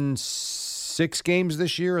 106 games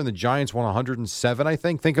this year, and the Giants won 107, I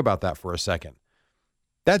think. Think about that for a second.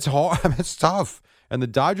 That's hard. That's tough. And the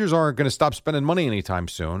Dodgers aren't going to stop spending money anytime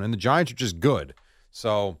soon, and the Giants are just good.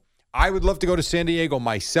 So I would love to go to San Diego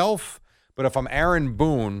myself, but if I'm Aaron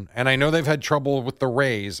Boone, and I know they've had trouble with the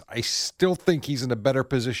Rays, I still think he's in a better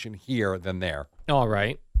position here than there. All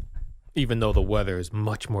right. Even though the weather is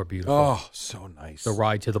much more beautiful. Oh, so nice. The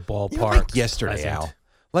ride to the ballpark. You know, like yesterday, pleasant. Al.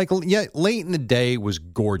 Like, yeah, late in the day was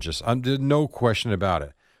gorgeous. There's no question about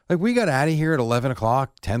it. Like, we got out of here at 11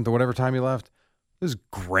 o'clock, 10th or whatever time you left. It was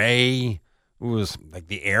gray. It was like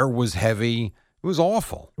the air was heavy. It was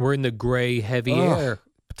awful. We're in the gray, heavy air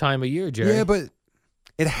time of year, Jerry. Yeah, but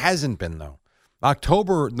it hasn't been, though.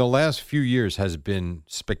 October, the last few years, has been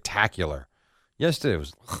spectacular. Yesterday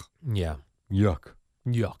was Yeah. yuck.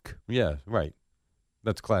 Yuck. Yeah, right.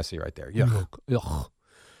 That's classy right there. Yuck. Ugh.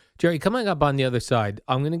 Jerry, coming up on the other side,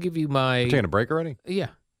 I'm going to give you my... We're taking a break already? Yeah,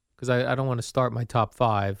 because I don't want to start my top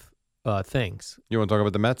five things. You want to talk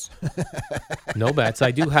about the Mets? No bets. I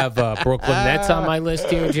do have Brooklyn Nets on my list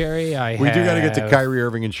here, Jerry. We do got to get to Kyrie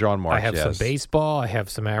Irving and Sean Marks. I have some baseball. I have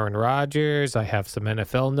some Aaron Rodgers. I have some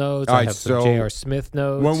NFL notes. All I right, have so some J.R. Smith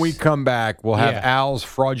notes. When we come back, we'll have Yeah. Al's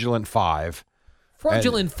Fraudulent Five.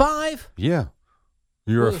 Fraudulent Five? Yeah.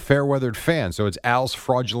 You're a Well- fair-weathered fan, so it's Al's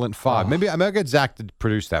Fraudulent Five. Oh. Maybe I'll get Zach to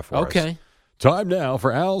produce that for us. Okay. Time now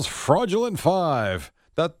for Al's Fraudulent Five.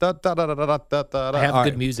 Da, da, da, da, da, da, da, da. I have All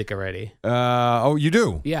good right. music already. Oh, you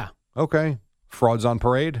do? Yeah. Okay. Frauds on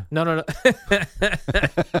Parade. No. Let's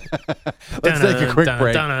take a quick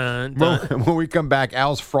break. When we come back,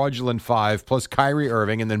 Al's Fraudulent Five plus Kyrie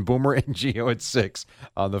Irving, and then Boomer and Gio at 6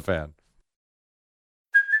 on the Fan.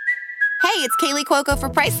 Hey, it's Kaylee Cuoco for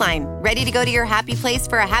Priceline. Ready to go to your happy place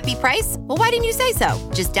for a happy price? Well, why didn't you say so?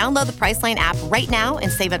 Just download the Priceline app right now and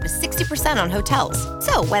save up to 60% on hotels.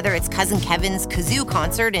 So whether it's Cousin Kevin's Kazoo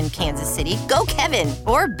Concert in Kansas City, go Kevin,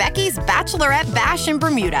 or Becky's Bachelorette Bash in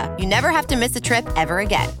Bermuda, you never have to miss a trip ever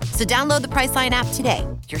again. So download the Priceline app today.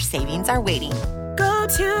 Your savings are waiting. Go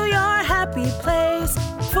to your happy place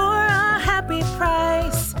for a happy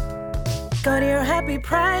price. Go to your happy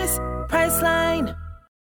price, Priceline.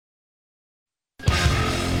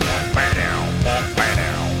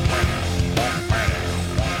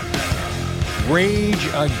 Rage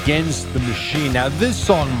Against the Machine. Now, this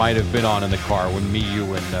song might have been on in the car when me, you,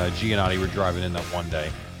 and Giannotti were driving in that one day.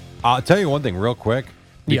 I'll tell you one thing real quick,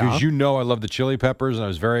 because you know I love the Chili Peppers, and I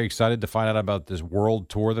was very excited to find out about this world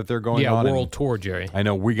tour that they're going on. Yeah, world tour, Jerry. I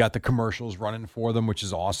know we got the commercials running for them, which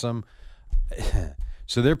is awesome.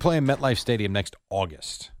 So they're playing MetLife Stadium next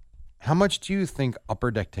August. How much do you think Upper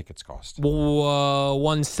Deck tickets cost?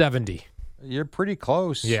 170. You're pretty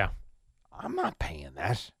close. Yeah. I'm not paying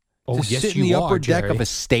that. Oh, to yes, sit you in the are, upper deck Jerry. of a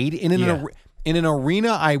stadium Yeah. in an arena,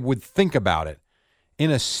 I would think about it.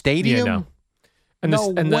 In a stadium, Yeah, no.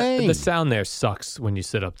 And no way. the sound there sucks when you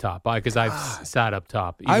sit up top because I've sat up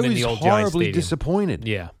top. Even I in was the old Giants horribly Stadium. disappointed.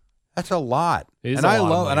 Yeah. That's a lot. It is and a I lot of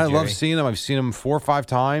love money, I love Jerry. seeing them. I've seen them 4 or 5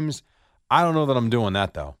 times. I don't know that I'm doing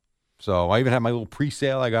that though. So I even had my little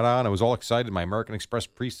pre-sale I got on. I was all excited. My American Express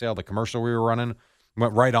pre-sale, the commercial we were running,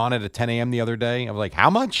 went right on it at 10 a.m. the other day. I was like, how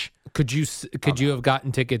much? Could you have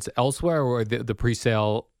gotten tickets elsewhere, or the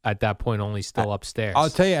pre-sale at that point only still upstairs? I'll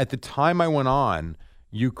tell you, at the time I went on,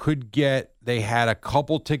 you could get, they had a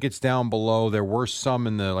couple tickets down below. There were some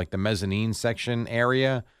in the the mezzanine section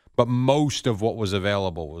area, but most of what was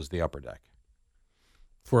available was the upper deck.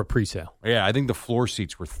 For a pre-sale. Yeah, I think the floor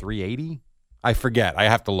seats were $380. I forget. I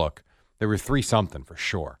have to look. They were $3 something for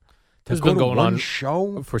sure. This has go been to going one on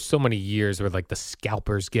show? for so many years where like the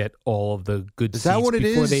scalpers get all of the good Is seats that what it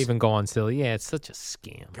before is? they even go on sale. Yeah, it's such a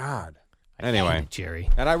scam. God. I Anyway. hate it, Jerry.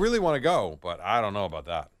 And I really want to go, but I don't know about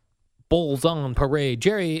that. Bulls on parade.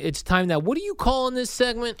 Jerry, it's time now. What do you call in this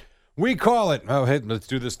segment? We call it. Oh, hey, let's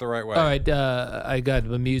do this the right way. All right, I got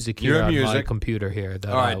the music You here have on my music. computer here.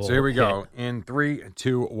 That All I right, so here we will go. hit. In 3,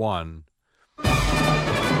 2, 1.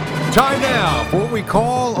 Time now for what we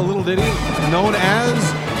call a little ditty known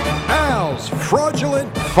as Al's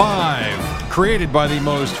Fraudulent 5, created by the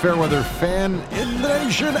most fair-weather fan in the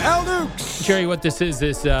nation, Al Dukes. Jerry, what this is,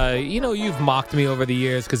 you've mocked me over the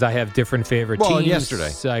years because I have different favorite Well, teams.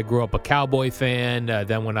 yesterday. I grew up a Cowboy fan.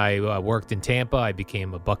 Then when I worked in Tampa, I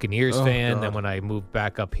became a Buccaneers fan. God. Then when I moved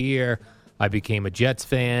back up here, I became a Jets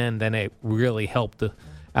fan. Then it really helped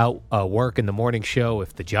out work in the morning show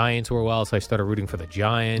if the Giants were well, so I started rooting for the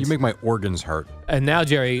Giants. You make my organs hurt. And now,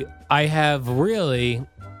 Jerry, I have really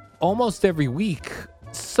almost every week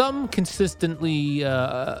some consistently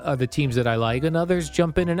are the teams that I like, and others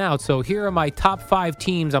jump in and out. So here are my top 5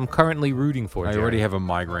 teams I'm currently rooting for. I Jerry. already have a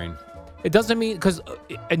migraine. It doesn't mean because,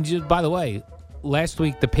 and just, by the way, last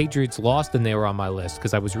week the Patriots lost and they were on my list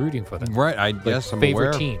because I was rooting for them. Right, I guess I'm favorite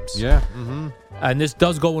aware. teams. Yeah. Mm-hmm. And this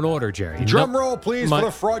does go in order, Jerry. Drum roll, please, my- for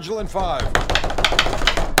the Fraudulent 5.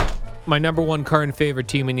 My number one current favorite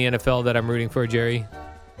team in the NFL that I'm rooting for, Jerry,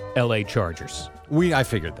 L.A. Chargers. I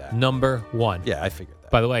figured that. Number one. Yeah, I figured that.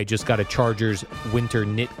 By the way, I just got a Chargers winter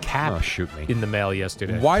knit cap Oh, shoot me. in the mail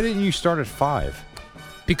yesterday. Why didn't you start at 5?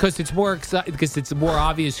 Because it's more because it's more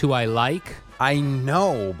obvious who I like. I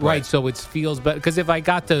know, but Right, so it feels better. Because if I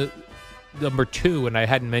got to number 2 and I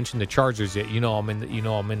hadn't mentioned the Chargers yet, I'm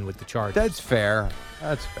in with the Chargers. that's fair.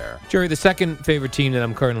 That's fair. Jerry, the second favorite team that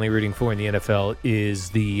I'm currently rooting for in the NFL is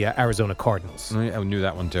the Arizona Cardinals. I knew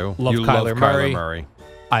that one too. Love you Kyler love Murray. Kyler Murray.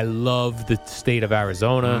 I love the state of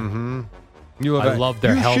Arizona. Mm-hmm. You I love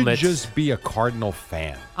their helmets. You should just be a Cardinal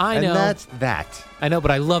fan. I know. And that's that. I know,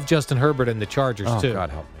 but I love Justin Herbert and the Chargers Oh, too.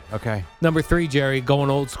 God help me. Okay. Number 3, Jerry,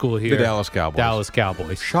 going old school here. The Dallas Cowboys. Dallas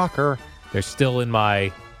Cowboys. Shocker. They're still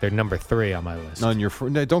they're number 3 on my list. On your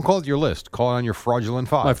no, don't call it your list. Call it on your Fraudulent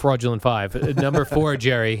 5. My fraudulent 5. Number 4,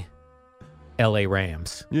 Jerry, L.A.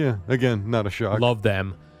 Rams. Yeah, again, not a shock. Love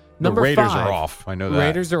them. The Number Raiders 5, are off. I know that.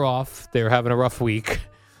 Raiders are off. They're having a rough week.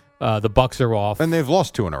 The Bucks are off. And they've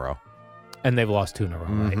lost 2 in a row. And they've lost 2 in a row,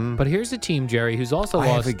 Mhm. right? But here's a team, Jerry, who's also I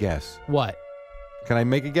lost. have a guess. What? Can I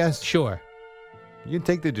make a guess? Sure. You can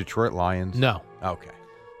take the Detroit Lions. No. Okay.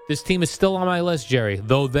 This team is still on my list, Jerry,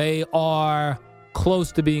 though they are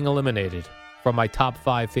close to being eliminated from my top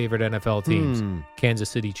 5 favorite NFL teams. Kansas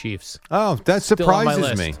City Chiefs. Oh, that Still on my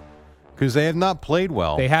surprises list. me. Because they have not played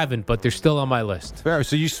well. They haven't, but they're still on my list. Fair.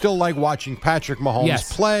 So you still like watching Patrick Mahomes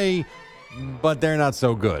Yes. play, but they're not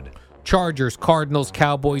so good. Chargers, Cardinals,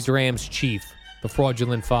 Cowboys, Rams, Chief. The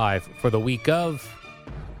fraudulent 5 for the week of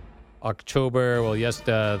October. Well, the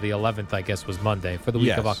 11th, I guess, was Monday. For the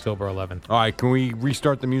week of Yes. October 11th. All right, can we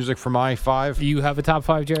restart the music for my 5? Do you have a top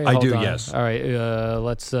 5, Jerry? I Hold do, on. yes. All right,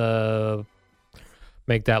 let's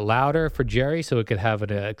make that louder for Jerry so it could have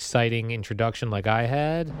an exciting introduction like I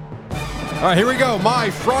had. All right, here we go. My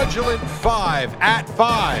Fraudulent 5 at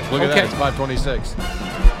 5. Look at Okay. that. It's 526.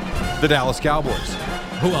 The Dallas Cowboys.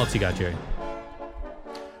 Who else you got, Jerry?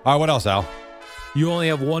 All right, what else, Al? You only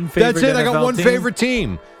have one favorite That's it. I got NFL one team? favorite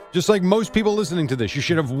team. Just like most people listening to this, you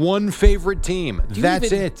should have one favorite team. Do you That's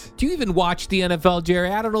even- it. Do you even watch the NFL, Jerry?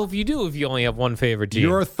 I don't know if you do if you only have one favorite team.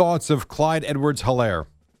 Your thoughts of Clyde Edwards-Helaire?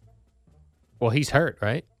 Well, he's hurt,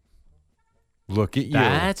 right? Look at you.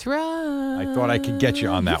 That's right. I thought I could get you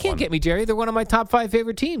on that You can't one. get me, Jerry. They're one of my top 5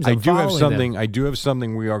 favorite teams. I I'm do have following something. them. I do have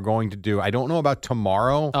something we are going to do. I don't know about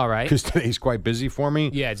tomorrow. All right. Because today's quite busy for me.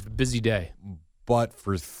 Yeah, it's a busy day. But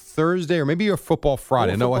for Thursday or maybe a football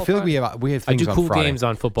Friday. Oh, No, I football feel like Friday. we have I things do on cool Friday. games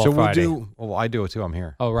on football so Friday. we'll do. Well, I do it too. I'm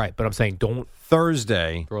here. Oh, right. But I'm saying don't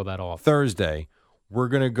Thursday. throw that off. Thursday, we're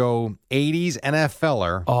gonna go 80s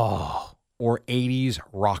NFLer Oh, or 80s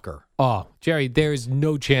rocker. Jerry, there is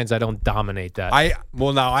no chance I don't dominate that.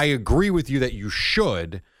 Now I agree with you that you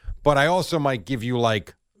should, but I also might give you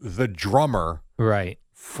like the drummer right.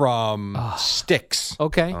 from Styx.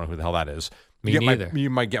 Okay. I don't know who the hell that is. Me You get my- neither. you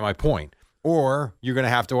might get my point. Or you're going to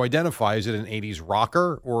have to identify, is it an 80s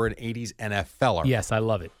rocker or an 80s NFLer? Yes, I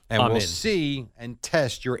love it. And I'm we'll in. see and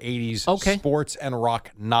test your 80s Okay. sports and rock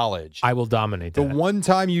knowledge. I will dominate The that. one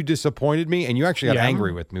time you disappointed me, and you actually got Yeah.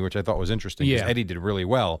 angry with me, which I thought was interesting because Yeah. Eddie did really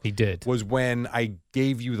well, He did. was when I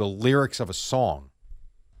gave you the lyrics of a song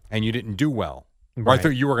and you didn't do well. Or I Right.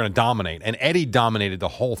 thought you were going to dominate. And Eddie dominated the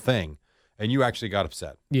whole thing. And you actually got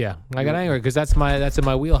upset. Yeah, I got angry because that's in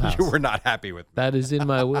my wheelhouse. You were not happy with me. That is in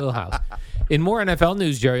my wheelhouse. In more NFL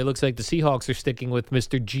news, Jerry, it looks like the Seahawks are sticking with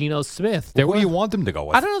Mr. Geno Smith. Who do you want them to go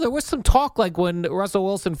with? I don't know. There was some talk like when Russell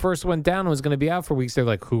Wilson first went down and was going to be out for weeks. They're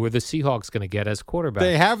like, who are the Seahawks going to get as quarterback?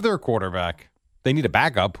 They have their quarterback. They need a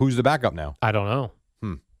backup. Who's the backup now? I don't know.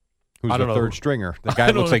 Who's I the don't third know. stringer? The guy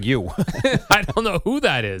that looks like you. I don't know who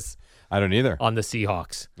that is I don't either. on the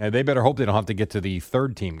Seahawks. They better hope they don't have to get to the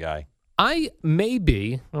third team guy. I may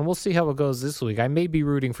be, and we'll see how it goes this week. I may be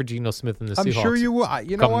rooting for Geno Smith and the I'm Seahawks. sure you will.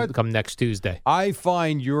 You know what? Come next Tuesday. I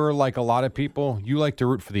find you're like a lot of people. You like to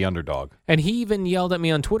root for the underdog. And he even yelled at me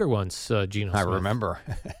on Twitter once, Geno Smith. I remember.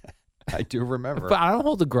 I do remember. But I don't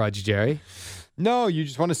hold a grudge, Jerry. No, you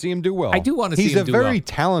just want to see him do well. I do want to see He's him a do very well.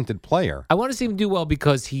 talented player. I want to see him do well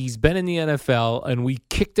because he's been in the NFL and we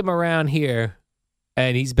kicked him around here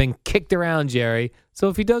and he's been kicked around, Jerry. So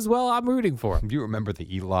if he does well, I'm rooting for him. Do you remember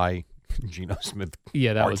the Eli Geno Smith?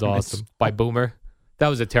 Yeah, that was arguments? awesome. By Boomer. That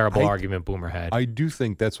was a terrible argument Boomer had. I do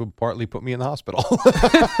think that's what partly put me in the hospital.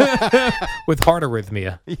 With heart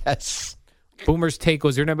arrhythmia. Yes. Boomer's take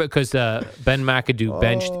was, remember, because Ben McAdoo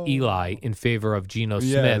benched Eli in favor of Geno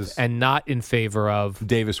Smith Yes. and not in favor of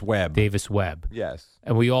Davis Webb. Davis Webb. Yes.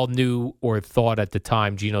 And we all knew or thought at the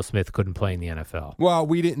time Geno Smith couldn't play in the NFL. Well,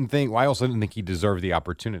 we didn't think. I also didn't think he deserved the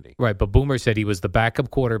opportunity. Right, but Boomer said he was the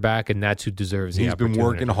backup quarterback, and that's who deserves the He's been opportunity.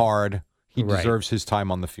 working hard. He Right. deserves his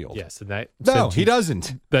time on the field. Yes, and that No, sent he you-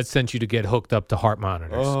 doesn't. That sent you to get hooked up to heart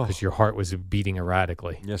monitors Oh. because your heart was beating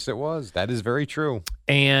erratically. Yes, it was. That is very true.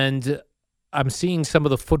 And I'm seeing some of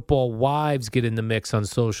the football wives get in the mix on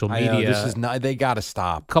social media. I know, this is not. They got to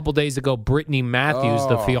stop. A couple days ago, Brittany Matthews,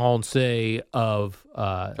 the Oh. fiance of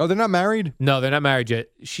Oh, they're not married? no, they're not married yet.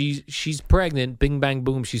 She's pregnant. Bing bang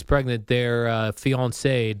boom, she's pregnant. They're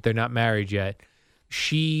fiancéed. They're not married yet.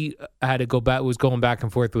 She had to go back. Was going back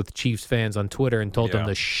and forth with Chiefs fans on Twitter and told them Yeah.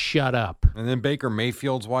 to shut up. And then Baker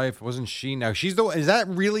Mayfield's wife, wasn't she? Now she's the. Is that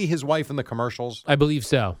really his wife in the commercials? I believe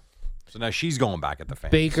so. So now she's going back at the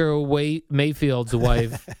fans. Baker Mayfield's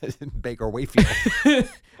wife. Baker Wayfield.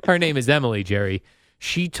 Her name is Emily, Jerry.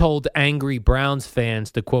 She told angry Browns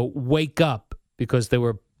fans to, quote, wake up because they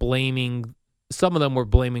were blaming, some of them were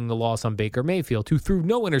blaming the loss on Baker Mayfield, who threw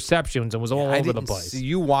no interceptions and was all I over the didn't place. see-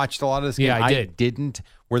 you watched a lot of this game. Yeah, I did. Didn't.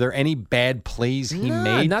 Were there any bad plays he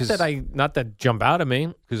made? Not that jump out at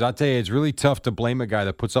me. Because I'll tell you, it's really tough to blame a guy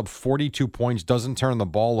that puts up 42 points, doesn't turn the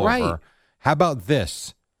ball Right. over. How about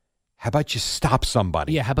this? How about you stop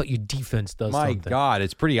somebody? Yeah, how about your defense does My something? God,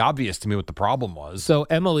 it's pretty obvious to me what the problem was. So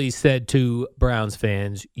Emily said to Browns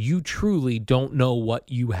fans, you truly don't know what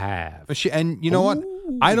you have. But and you know what?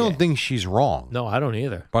 I don't think she's wrong. No, I don't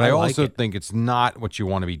either. But I like also it. think it's not what you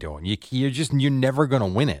want to be doing. You're never going to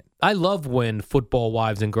win it. I love when football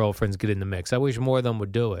wives and girlfriends get in the mix. I wish more of them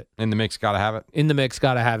would do it. In the mix, got to have it. In the mix,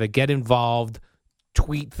 got to have it. Get involved,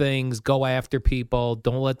 tweet things, go after people.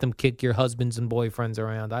 Don't let them kick your husbands and boyfriends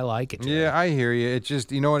around. I like it. Jerry. Yeah, I hear you. It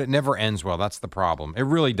just, you know what? It never ends well. That's the problem. It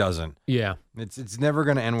really doesn't. Yeah. It's never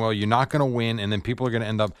going to end well. You're not going to win, and then people are going to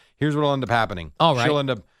end up. Here's what'll end up happening. All right.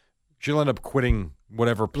 She'll end up quitting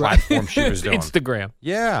whatever platform she was doing. Instagram.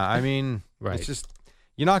 Yeah, I mean, Right. It's just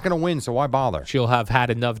you're not going to win, so why bother? She'll have had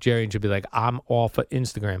enough, Jerry, and she'll be like, I'm off of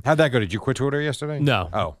Instagram. How'd that go? Did you quit Twitter yesterday? No.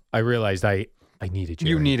 Oh, I realized I need it, Jerry.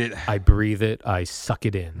 you need it. I breathe it. I suck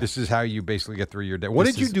it in. This is how you basically get through your day. What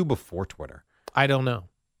This did you is- do before Twitter? I don't know.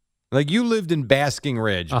 Like you lived in Basking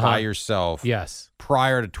Ridge by yourself Yes.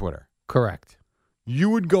 prior to Twitter. Correct. You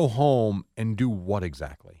would go home and do what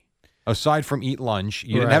exactly? Aside from eat lunch,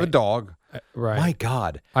 you didn't have a Right. dog. Right. My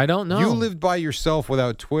God. I don't know. You lived by yourself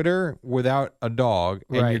without Twitter, without a dog,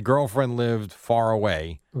 and your Right. girlfriend lived far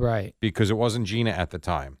away Right. because it wasn't Gina at the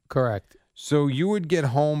time. Correct. So you would get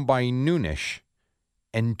home by noonish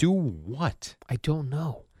and do what? I don't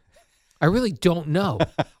know. I really don't know.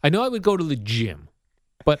 I know I would go to the gym,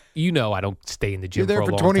 but I don't stay in the gym You're there for a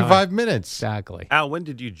for long 25 time. minutes. Exactly. Al, when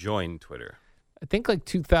did you join Twitter? I think like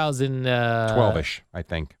 2000. 12-ish, I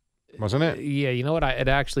think. Wasn't it? Yeah, you know what? It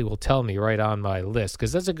actually will tell me right on my list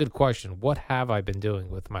because that's a good question. What have I been doing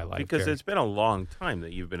with my life? Because Jerry? it's been a long time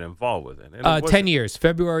that you've been involved with it. And it 10 wasn't- years,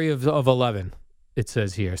 February of 11, it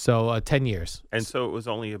says here. So 10 years. And so it was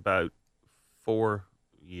only about 4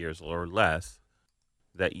 years or less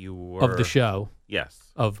that you were Of the show,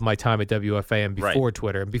 Yes. of my time at WFAN before Right.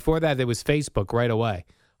 Twitter. And before that, there was Facebook right away.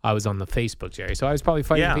 I was on the Facebook, Jerry. So I was probably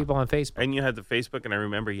fighting Yeah. people on Facebook. And you had the Facebook, and I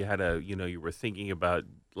remember you had you were thinking about,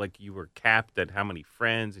 like, you were capped at how many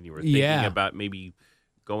friends, and you were thinking Yeah. about maybe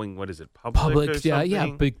going, what is it, public or Yeah,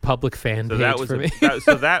 something? big public fan So page that was for me.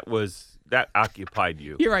 that occupied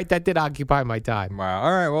you. You're right. That did occupy my time. Wow.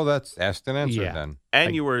 All right. Well, that's asked and answered Yeah. then.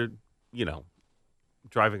 And you were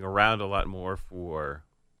driving around a lot more for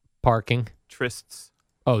Parking. trysts.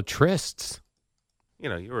 Oh, trysts.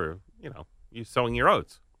 You sowing your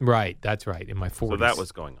oats. Right. That's right. In my 40s. So that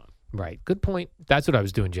was going on. Right. Good point. That's what I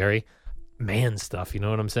was doing, Jerry. Man stuff. You know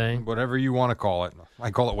what I'm saying? Whatever you want to call it.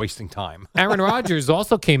 I call it wasting time. Aaron Rodgers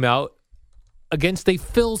also came out against a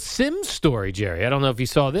Phil Simms story, Jerry. I don't know if you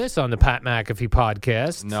saw this on the Pat McAfee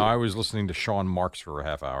podcast. No, I was listening to Sean Marks for a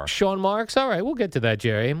half hour. Sean Marks? All right, we'll get to that,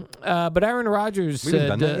 Jerry. But Aaron Rodgers We said...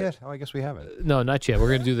 haven't done that yet? Oh, I guess we haven't. No, not yet. We're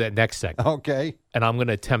going to do that next segment. Okay. And I'm going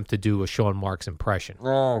to attempt to do a Sean Marks impression.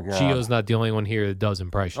 Oh, God. Gio's not the only one here that does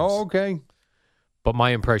impressions. Oh, okay. But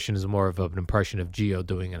my impression is more of an impression of Gio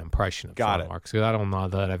doing an impression of Sean Marks. Because I don't know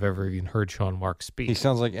that I've ever even heard Sean Marks speak. He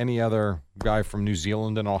sounds like any other guy from New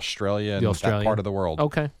Zealand and Australia and that part of the world.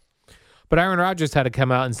 Okay. But Aaron Rodgers had to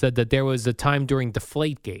come out and said that there was a time during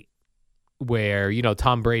Deflategate where,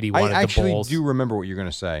 Tom Brady wanted the balls. I actually do remember what you're going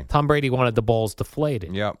to say. Tom Brady wanted the balls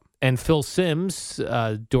deflated. Yep. And Phil Simms,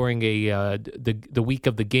 during the week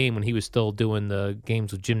of the game when he was still doing the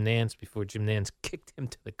games with Jim Nantz before Jim Nantz kicked him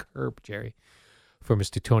to the curb, Jerry, for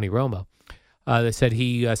Mr. Tony Romo. They said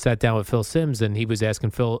he sat down with Phil Simms and he was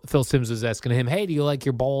asking Phil Simms was asking him, hey, do you like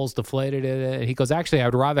your balls deflated? And he goes, actually, I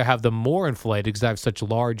would rather have them more inflated because I have such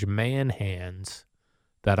large man hands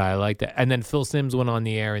that I like that. And then Phil Simms went on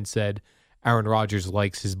the air and said Aaron Rodgers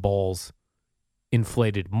likes his balls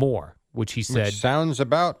inflated more, which he said. Which sounds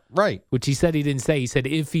about right. Which he said he didn't say. He said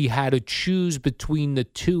if he had to choose between the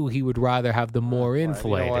two, he would rather have them more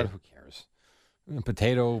inflated. You know what? Who cares?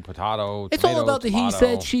 Potato. It's tomato, all about the tomato. he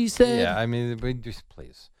said, she said. Yeah, I mean, just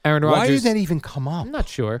please. Aaron Rodgers. Why did that even come up? I'm not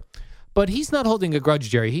sure. But he's not holding a grudge,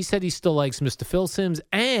 Jerry. He said he still likes Mr. Phil Simms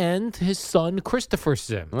and his son, Christopher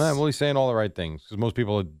Simms. Well, he's saying all the right things because most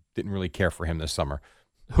people didn't really care for him this summer.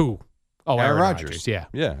 Who? Oh, Aaron Rodgers. Yeah.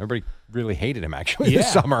 Yeah, everybody really hated him actually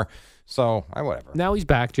this summer. So, whatever. Now he's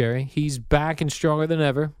back, Jerry. He's back and stronger than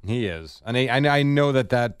ever. He is. And I know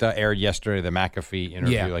that aired yesterday, the McAfee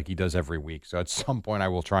interview, like he does every week. So, at some point, I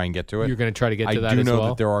will try and get to it. You're going to try to get to that as well? I do know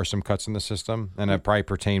that there are some cuts in the system, and that probably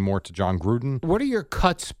pertain more to John Gruden. What are your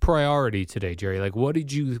cuts priority today, Jerry? Like, what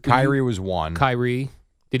did you... Kyrie was one. Kyrie.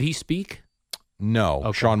 Did he speak? No,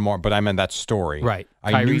 okay. Sean Marks, but I meant that story. Right.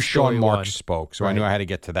 I knew Sean Marks spoke, so I knew I had to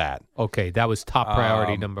get to that. Okay, that was top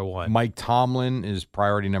priority number one. Mike Tomlin is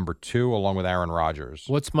priority number two, along with Aaron Rodgers.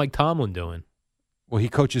 What's Mike Tomlin doing? Well, he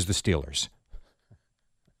coaches the Steelers.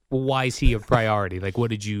 Well, why is he a priority? Like, what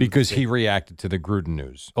did you... Because he reacted to the Gruden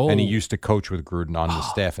news, and he used to coach with Gruden on the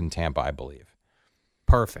staff in Tampa, I believe.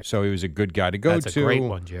 Perfect. So he was a good guy to go to. That's a great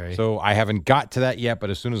one, Jerry. So I haven't got to that yet, but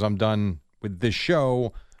as soon as I'm done with this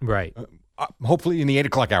show... Right. Hopefully in the 8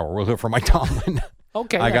 o'clock hour, we'll hear from Mike Tomlin.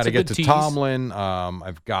 Okay, I got to get to tease. Tomlin.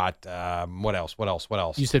 I've got what else?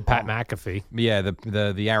 You said Pat McAfee. Yeah,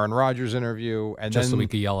 the Aaron Rodgers interview, and just then, so we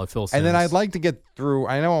could yell at Phil Simms. And then I'd like to get through.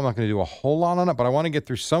 I know I'm not going to do a whole lot on it, but I want to get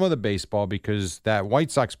through some of the baseball because that White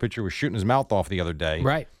Sox pitcher was shooting his mouth off the other day,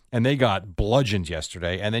 right? And they got bludgeoned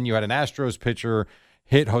yesterday. And then you had an Astros pitcher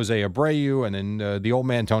hit Jose Abreu, and then the old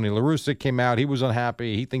man Tony La Russa came out. He was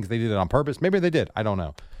unhappy. He thinks they did it on purpose. Maybe they did. I don't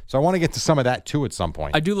know. So I want to get to some of that, too, at some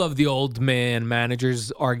point. I do love the old man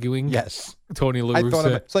managers arguing. Yes. Tony La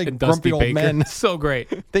Russa it's like and grumpy Dusty old Baker. men. So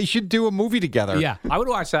great. They should do a movie together. Yeah, I would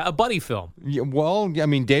watch that. A buddy film. Yeah, well, I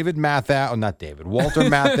mean, Walter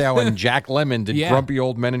Matthau and Jack Lemmon did Grumpy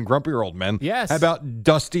Old Men and Grumpier Old Men. Yes. How about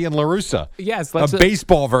Dusty and La Russa? Yes. A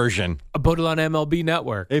baseball version. Put it on MLB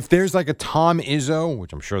Network. If there's like a Tom Izzo,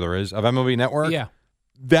 which I'm sure there is, of MLB Network. Yeah.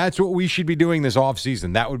 That's what we should be doing this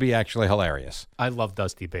offseason. That would be actually hilarious. I love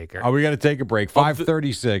Dusty Baker. We got to take a break.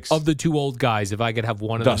 5:36. Of the two old guys, if I could have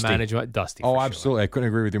one of them manage Dusty. Oh, absolutely. Sure. I couldn't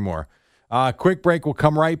agree with you more. Quick break. We'll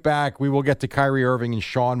come right back. We will get to Kyrie Irving and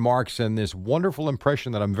Sean Marks and this wonderful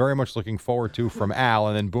impression that I'm very much looking forward to from Al,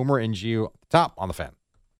 and then Boomer and Gio top on the Fan.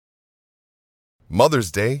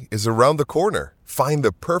 Mother's Day is around the corner. Find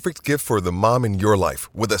the perfect gift for the mom in your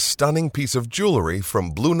life with a stunning piece of jewelry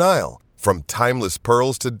from Blue Nile. From timeless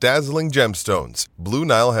pearls to dazzling gemstones, Blue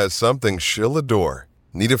Nile has something she'll adore.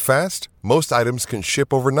 Need it fast? Most items can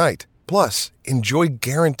ship overnight. Plus, enjoy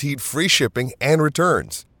guaranteed free shipping and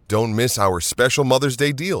returns. Don't miss our special Mother's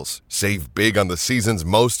Day deals. Save big on the season's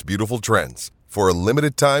most beautiful trends. For a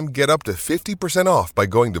limited time, get up to 50% off by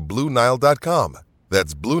going to BlueNile.com.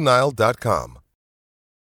 That's BlueNile.com.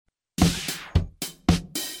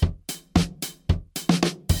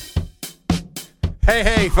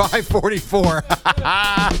 Hey, 5:44.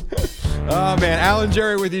 Oh, man. Al and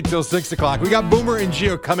Jerry with you till 6 o'clock. We got Boomer and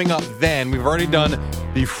Gio coming up then. We've already done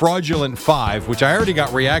the Fraudulent 5, which I already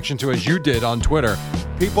got reaction to, as you did on Twitter.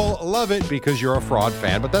 People love it because you're a fraud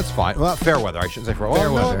fan, but that's fine. Well, fair weather. I shouldn't say fraud.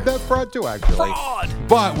 Fair Well, weather. no, that's fraud too, actually. Fraud!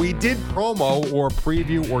 But we did promo or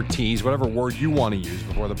preview or tease, whatever word you want to use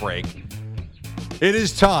before the break. It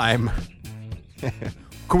is time.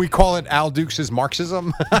 Can we call it Al Dukes'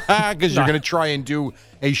 Marxism? Because you're going to try and do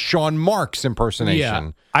a Sean Marks impersonation.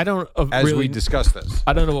 Yeah, I don't as really we discuss this.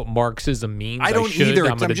 I don't know what Marxism means. I don't should. either.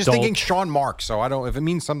 I'm I'm an just adult. thinking Sean Marks, so I don't. If it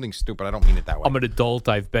means something stupid, I don't mean it that way. I'm an adult.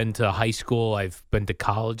 I've been to high school. I've been to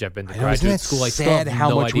college. I've been to Isn't graduate it school. I still sad have how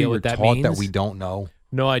no much idea we were what that taught means. that we don't know?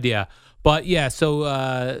 No idea. But yeah,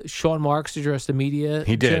 so Sean Marks addressed the media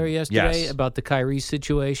He did, Jerry, yesterday yes. about the Kyrie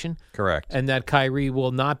situation. Correct. And that Kyrie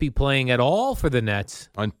will not be playing at all for the Nets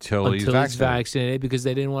Until he's he's vaccinated. vaccinated because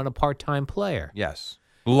they didn't want a part-time player. Yes.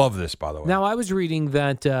 Love this, by the way. Now I was reading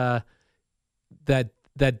that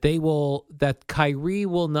that Kyrie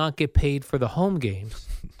will not get paid for the home games.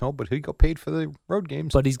 No, but he got paid for the road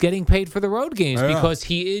games. But he's getting paid for the road games Yeah. because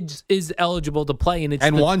he is eligible to play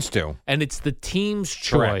and wants to. And it's the team's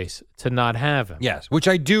Correct. choice to not have him. Yes, which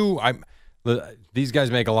I do. These guys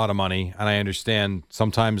make a lot of money, and I understand.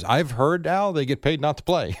 Sometimes I've heard, Al, they get paid not to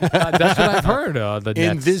play. That's what I've heard. The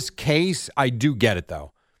In Nets. this case, I do get it,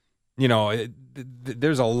 though. You know,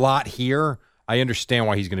 there's a lot here. I understand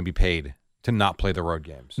why he's going to be paid to not play the road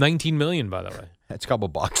games. $19 million, by the way. That's a couple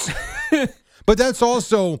bucks. But that's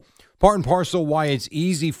also part and parcel why it's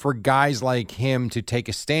easy for guys like him to take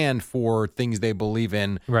a stand for things they believe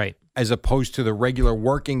in, right? As opposed to the regular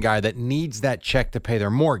working guy that needs that check to pay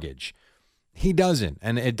their mortgage. He doesn't,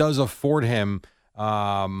 and it does afford him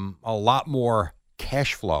a lot more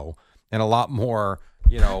cash flow and a lot more,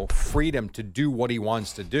 freedom to do what he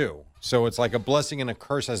wants to do. So it's like a blessing and a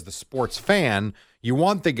curse as the sports fan. You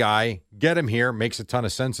want the guy, get him here, makes a ton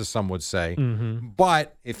of sense, as some would say. Mm-hmm.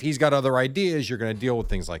 But if he's got other ideas, you're going to deal with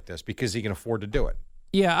things like this because he can afford to do it.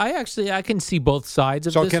 Yeah, I can see both sides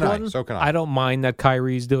of So this can I. one. So can I. I don't mind that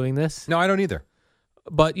Kyrie's doing this. No, I don't either.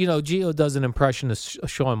 But, Gio does an impression of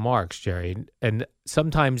Sean Marks, Jerry. And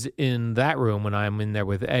sometimes in that room, when I'm in there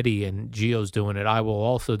with Eddie and Gio's doing it, I will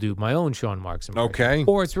also do my own Sean Marks impression. Okay.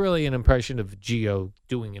 Or it's really an impression of Gio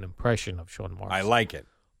doing an impression of Sean Marks. I like it.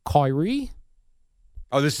 Kyrie?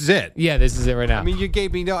 Oh, this is it? Yeah, this is it right now. I mean, you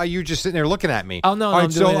gave me, you're just sitting there looking at me. Oh, no, All I'm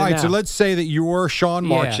right, doing it all right, now. so let's say that you were Sean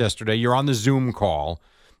Marks Yeah. yesterday. You're on the Zoom call,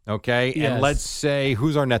 okay? Yes. And let's say,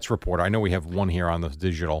 who's our Nets reporter? I know we have one here on the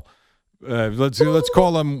digital. Let's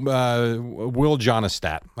call him Will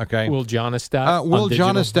Jonistat, okay? Will Jonistat? Will on digital?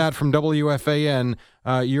 Jonistat from WFAN.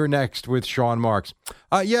 You're next with Sean Marks.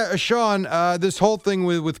 Sean, this whole thing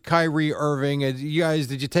with Kyrie Irving, you guys,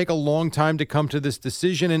 did you take a long time to come to this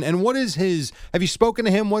decision? And what is his, have you spoken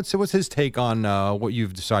to him? What's his take on what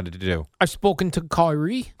you've decided to do? I've spoken to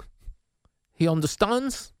Kyrie. He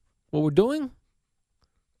understands what we're doing.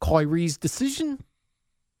 Kyrie's decision.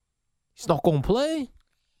 He's not going to play.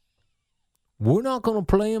 We're not going to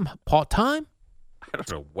play him part-time. I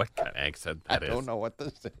don't know what kind of accent that is. I don't know what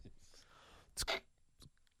this is.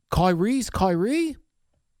 Kyrie's Kyrie.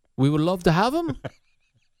 We would love to have him,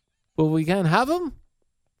 but we can't have him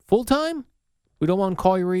full-time. We don't want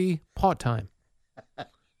Kyrie part-time.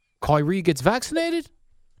 Kyrie gets vaccinated,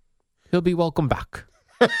 he'll be welcome back.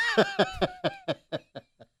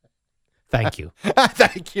 Thank you.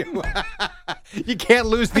 Thank you. You can't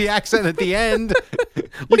lose the accent at the end.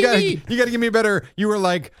 What do you mean? You got to give me a better. You were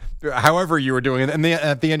like, however you were doing it, and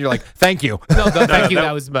at the end you're like, thank you. No, thank you.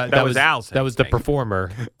 That was Al saying That was the thank you. performer.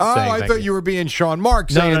 Oh, saying I thank thought you were being Sean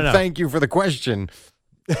Marks No, saying no. thank you for the question.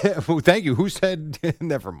 Thank you. Who said?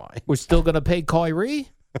 Never mind. We're still going to pay Kyrie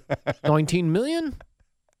 $19 million.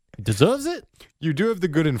 He deserves it. You do have the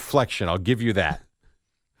good inflection. I'll give you that.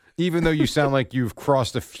 Even though you sound like you've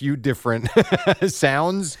crossed a few different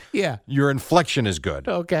sounds, Yeah. your inflection is good.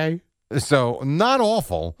 Okay. So not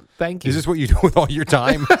awful. Thank you. Is this what you do with all your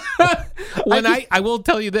time? When I will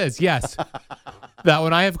tell you this, yes, that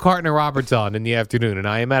when I have Carton Roberts on in the afternoon and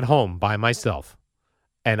I am at home by myself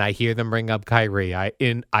and I hear them bring up Kyrie,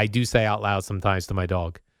 I do say out loud sometimes to my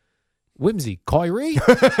dog, Whimsy, Kyrie?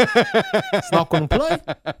 It's not going to play?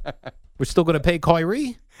 We're still going to pay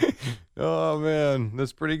Kyrie? Oh, man.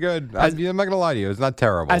 That's pretty good. I'm not going to lie to you. It's not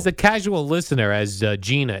terrible. As a casual listener, as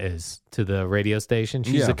Gina is to the radio station,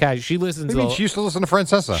 she's Yeah. a casual. She listens. Maybe she used to listen to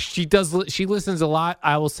Francesa. She does. She listens a lot.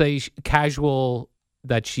 I will say casual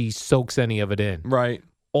that she soaks any of it in. Right.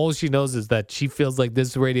 All she knows is that she feels like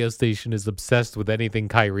this radio station is obsessed with anything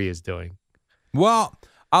Kyrie is doing. Well,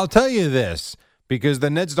 I'll tell you this, because the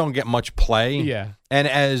Nets don't get much play. Yeah. And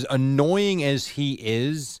as annoying as he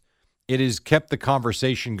is, it has kept the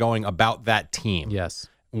conversation going about that team. Yes.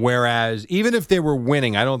 Whereas even if they were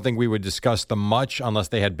winning, I don't think we would discuss them much unless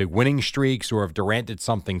they had big winning streaks or if Durant did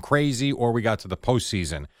something crazy or we got to the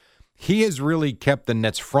postseason. He has really kept the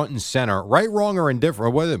Nets front and center, right, wrong, or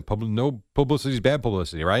indifferent. No publicity is bad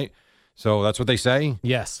publicity, right? So that's what they say?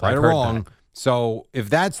 Yes, right I've or heard wrong. that. So if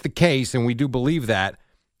that's the case, and we do believe that,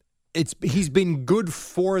 he's been good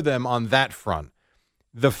for them on that front.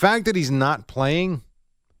 The fact that he's not playing,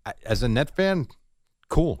 as a Net fan,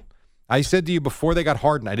 cool. I said to you before they got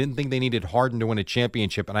Harden, I didn't think they needed Harden to win a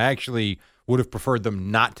championship, and I actually would have preferred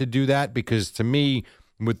them not to do that because to me,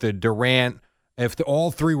 with the Durant, if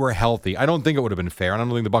all three were healthy, I don't think it would have been fair, and I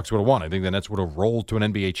don't think the Bucks would have won. I think the Nets would have rolled to an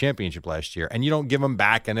NBA championship last year, and you don't give them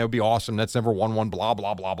back, and it would be awesome. Nets never won one, blah,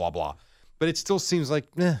 blah, blah, blah, blah. But it still seems like,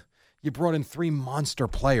 you brought in three monster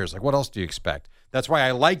players. Like, what else do you expect? That's why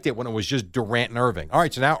I liked it when it was just Durant and Irving. All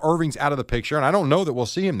right, so now Irving's out of the picture, and I don't know that we'll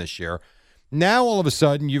see him this year. Now, all of a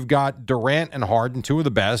sudden, you've got Durant and Harden, two of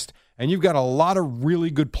the best, and you've got a lot of really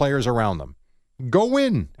good players around them. Go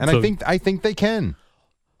win, and So- I think they can.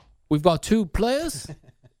 We've got two players.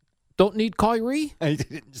 Don't need Kyrie. I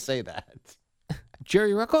didn't say that.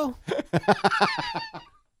 Jerry Recco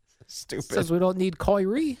Stupid. says we don't need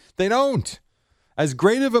Kyrie. They don't. As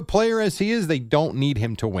great of a player as he is, they don't need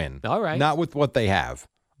him to win. All right. Not with what they have.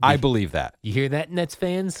 I believe that. You hear that, Nets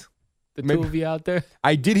fans? The Maybe- two of you out there?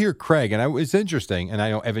 I did hear Craig, and it's interesting, and I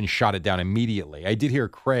know Evan shot it down immediately. I did hear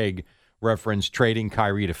Craig reference trading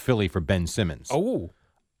Kyrie to Philly for Ben Simmons. Oh.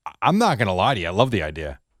 I'm not going to lie to you. I love the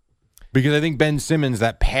idea. Because I think Ben Simmons,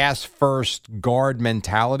 that pass-first guard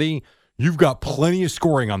mentality, you've got plenty of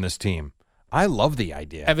scoring on this team. I love the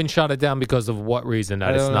idea. Evan shot it down because of what reason? That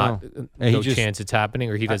I it's don't not know. no He just- chance it's happening,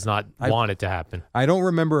 or he does not want it to happen. I don't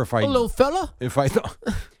remember if I Hello, fella. if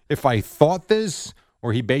I thought this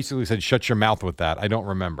or he basically said shut your mouth with that. I don't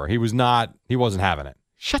remember. He wasn't having it.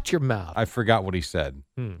 Shut your mouth. I forgot what he said.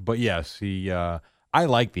 But yes, I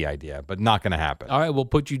like the idea, but not going to happen. All right, we'll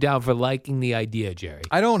put you down for liking the idea, Jerry.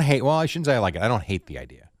 I shouldn't say I like it. I don't hate the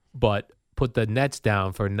idea. But put the Nets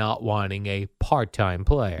down for not wanting a part-time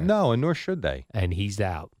player. No, and nor should they. And he's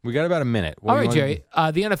out. We got about a minute. All right, Jerry.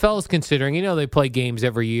 The NFL is considering, they play games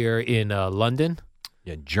every year in London.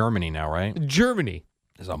 Yeah, Germany now, right? Germany.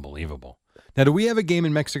 It's unbelievable. Now, do we have a game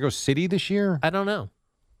in Mexico City this year? I don't know.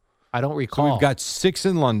 I don't So recall. we've got 6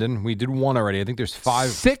 in London. We did 1 already. I think there's 5.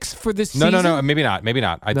 6 for this season? No. Maybe not.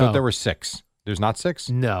 I No. thought there were 6. There's not 6?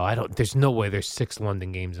 No, I don't. There's no way there's 6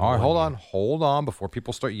 London games. In All right, one year. hold on before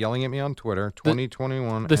people start yelling at me on Twitter.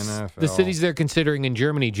 2021 NFL. The cities they're considering in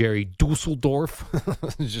Germany, Jerry, Dusseldorf,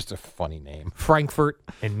 It's just a funny name. Frankfurt,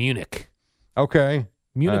 and Munich. Okay.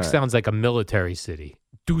 Munich All right. sounds like a military city.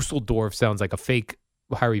 Dusseldorf sounds like a fake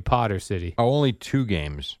Harry Potter city. Oh, only 2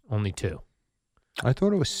 games. Only 2. I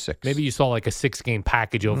thought it was 6. Maybe you saw like a 6-game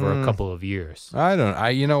package over a couple of years.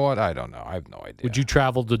 You know what? I don't know. I have no idea. Would you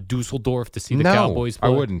travel to Dusseldorf to see the No, Cowboys play?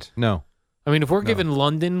 I wouldn't. No. I mean, if we're giving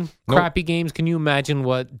London Nope. crappy games, can you imagine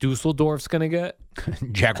what Dusseldorf's going to get?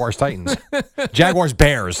 Jaguars Titans. Jaguars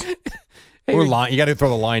Bears. Or you got to throw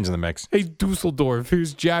the Lions in the mix. Hey, Dusseldorf,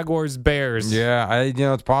 here's Jaguars Bears. Yeah,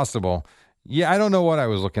 it's possible. Yeah, I don't know what I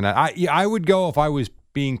was looking at. I would go if I was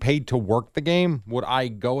being paid to work the game. Would I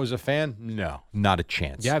go as a fan? No, not a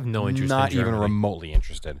chance. Yeah, I have no interest in Not even Germany. remotely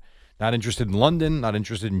interested. Not interested in London. Not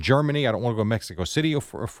interested in Germany. I don't want to go to Mexico City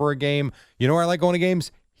for a game. You know where I like going to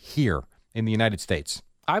games? Here in the United States.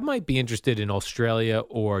 I might be interested in Australia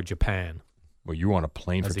or Japan. Well, you on a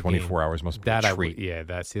plane As for a 24 game. hours must be That a I would, treat. yeah,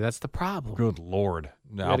 that's the problem. Good Lord.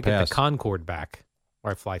 You I'll got to get pass. the Concorde back,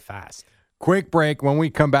 or I fly fast. Quick break. When we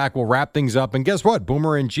come back, we'll wrap things up. And guess what?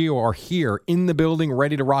 Boomer and Gio are here in the building,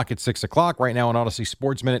 ready to rock at 6 o'clock. Right now on Odyssey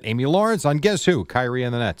Sports Minute, Amy Lawrence on Guess Who? Kyrie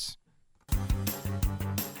and the Nets.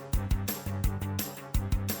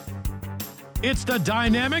 It's the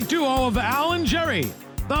dynamic duo of Al and Jerry,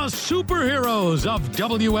 the superheroes of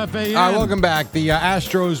WFAN. All right, welcome back. The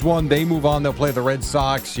Astros won. They move on. They'll play the Red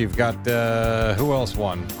Sox. You've got, who else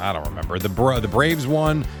won? I don't remember. The Braves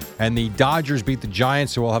won, and the Dodgers beat the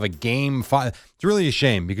Giants, so we'll have a Game 5. It's really a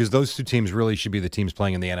shame because those two teams really should be the teams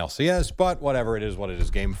playing in the NLCS, but whatever it is, what it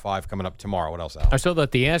is. Game 5 coming up tomorrow. What else, Al? I saw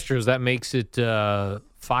that the Astros, that makes it 5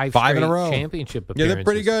 5 straight in a row. championship Yeah, appearances. they're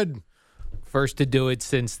pretty good. First to do it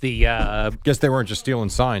since the Guess they weren't just stealing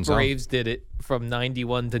signs, huh? Braves did it from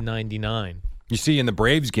 91 to 99. You see in the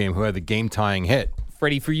Braves game who had the game-tying hit.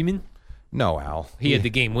 Freddie Freeman, No, Al. he had the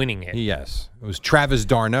game-winning hit. Yes. It was Travis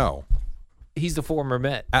d'Arnaud. He's the former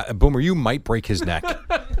Met. Boomer, you might break his neck.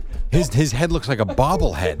 His head looks like a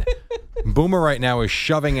bobblehead. Boomer right now is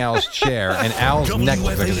shoving Al's chair, and Al's neck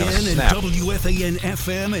looks like it's going to WFAN snap. and WFAN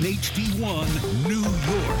FM and HD1, New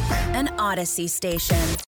York. An Odyssey station.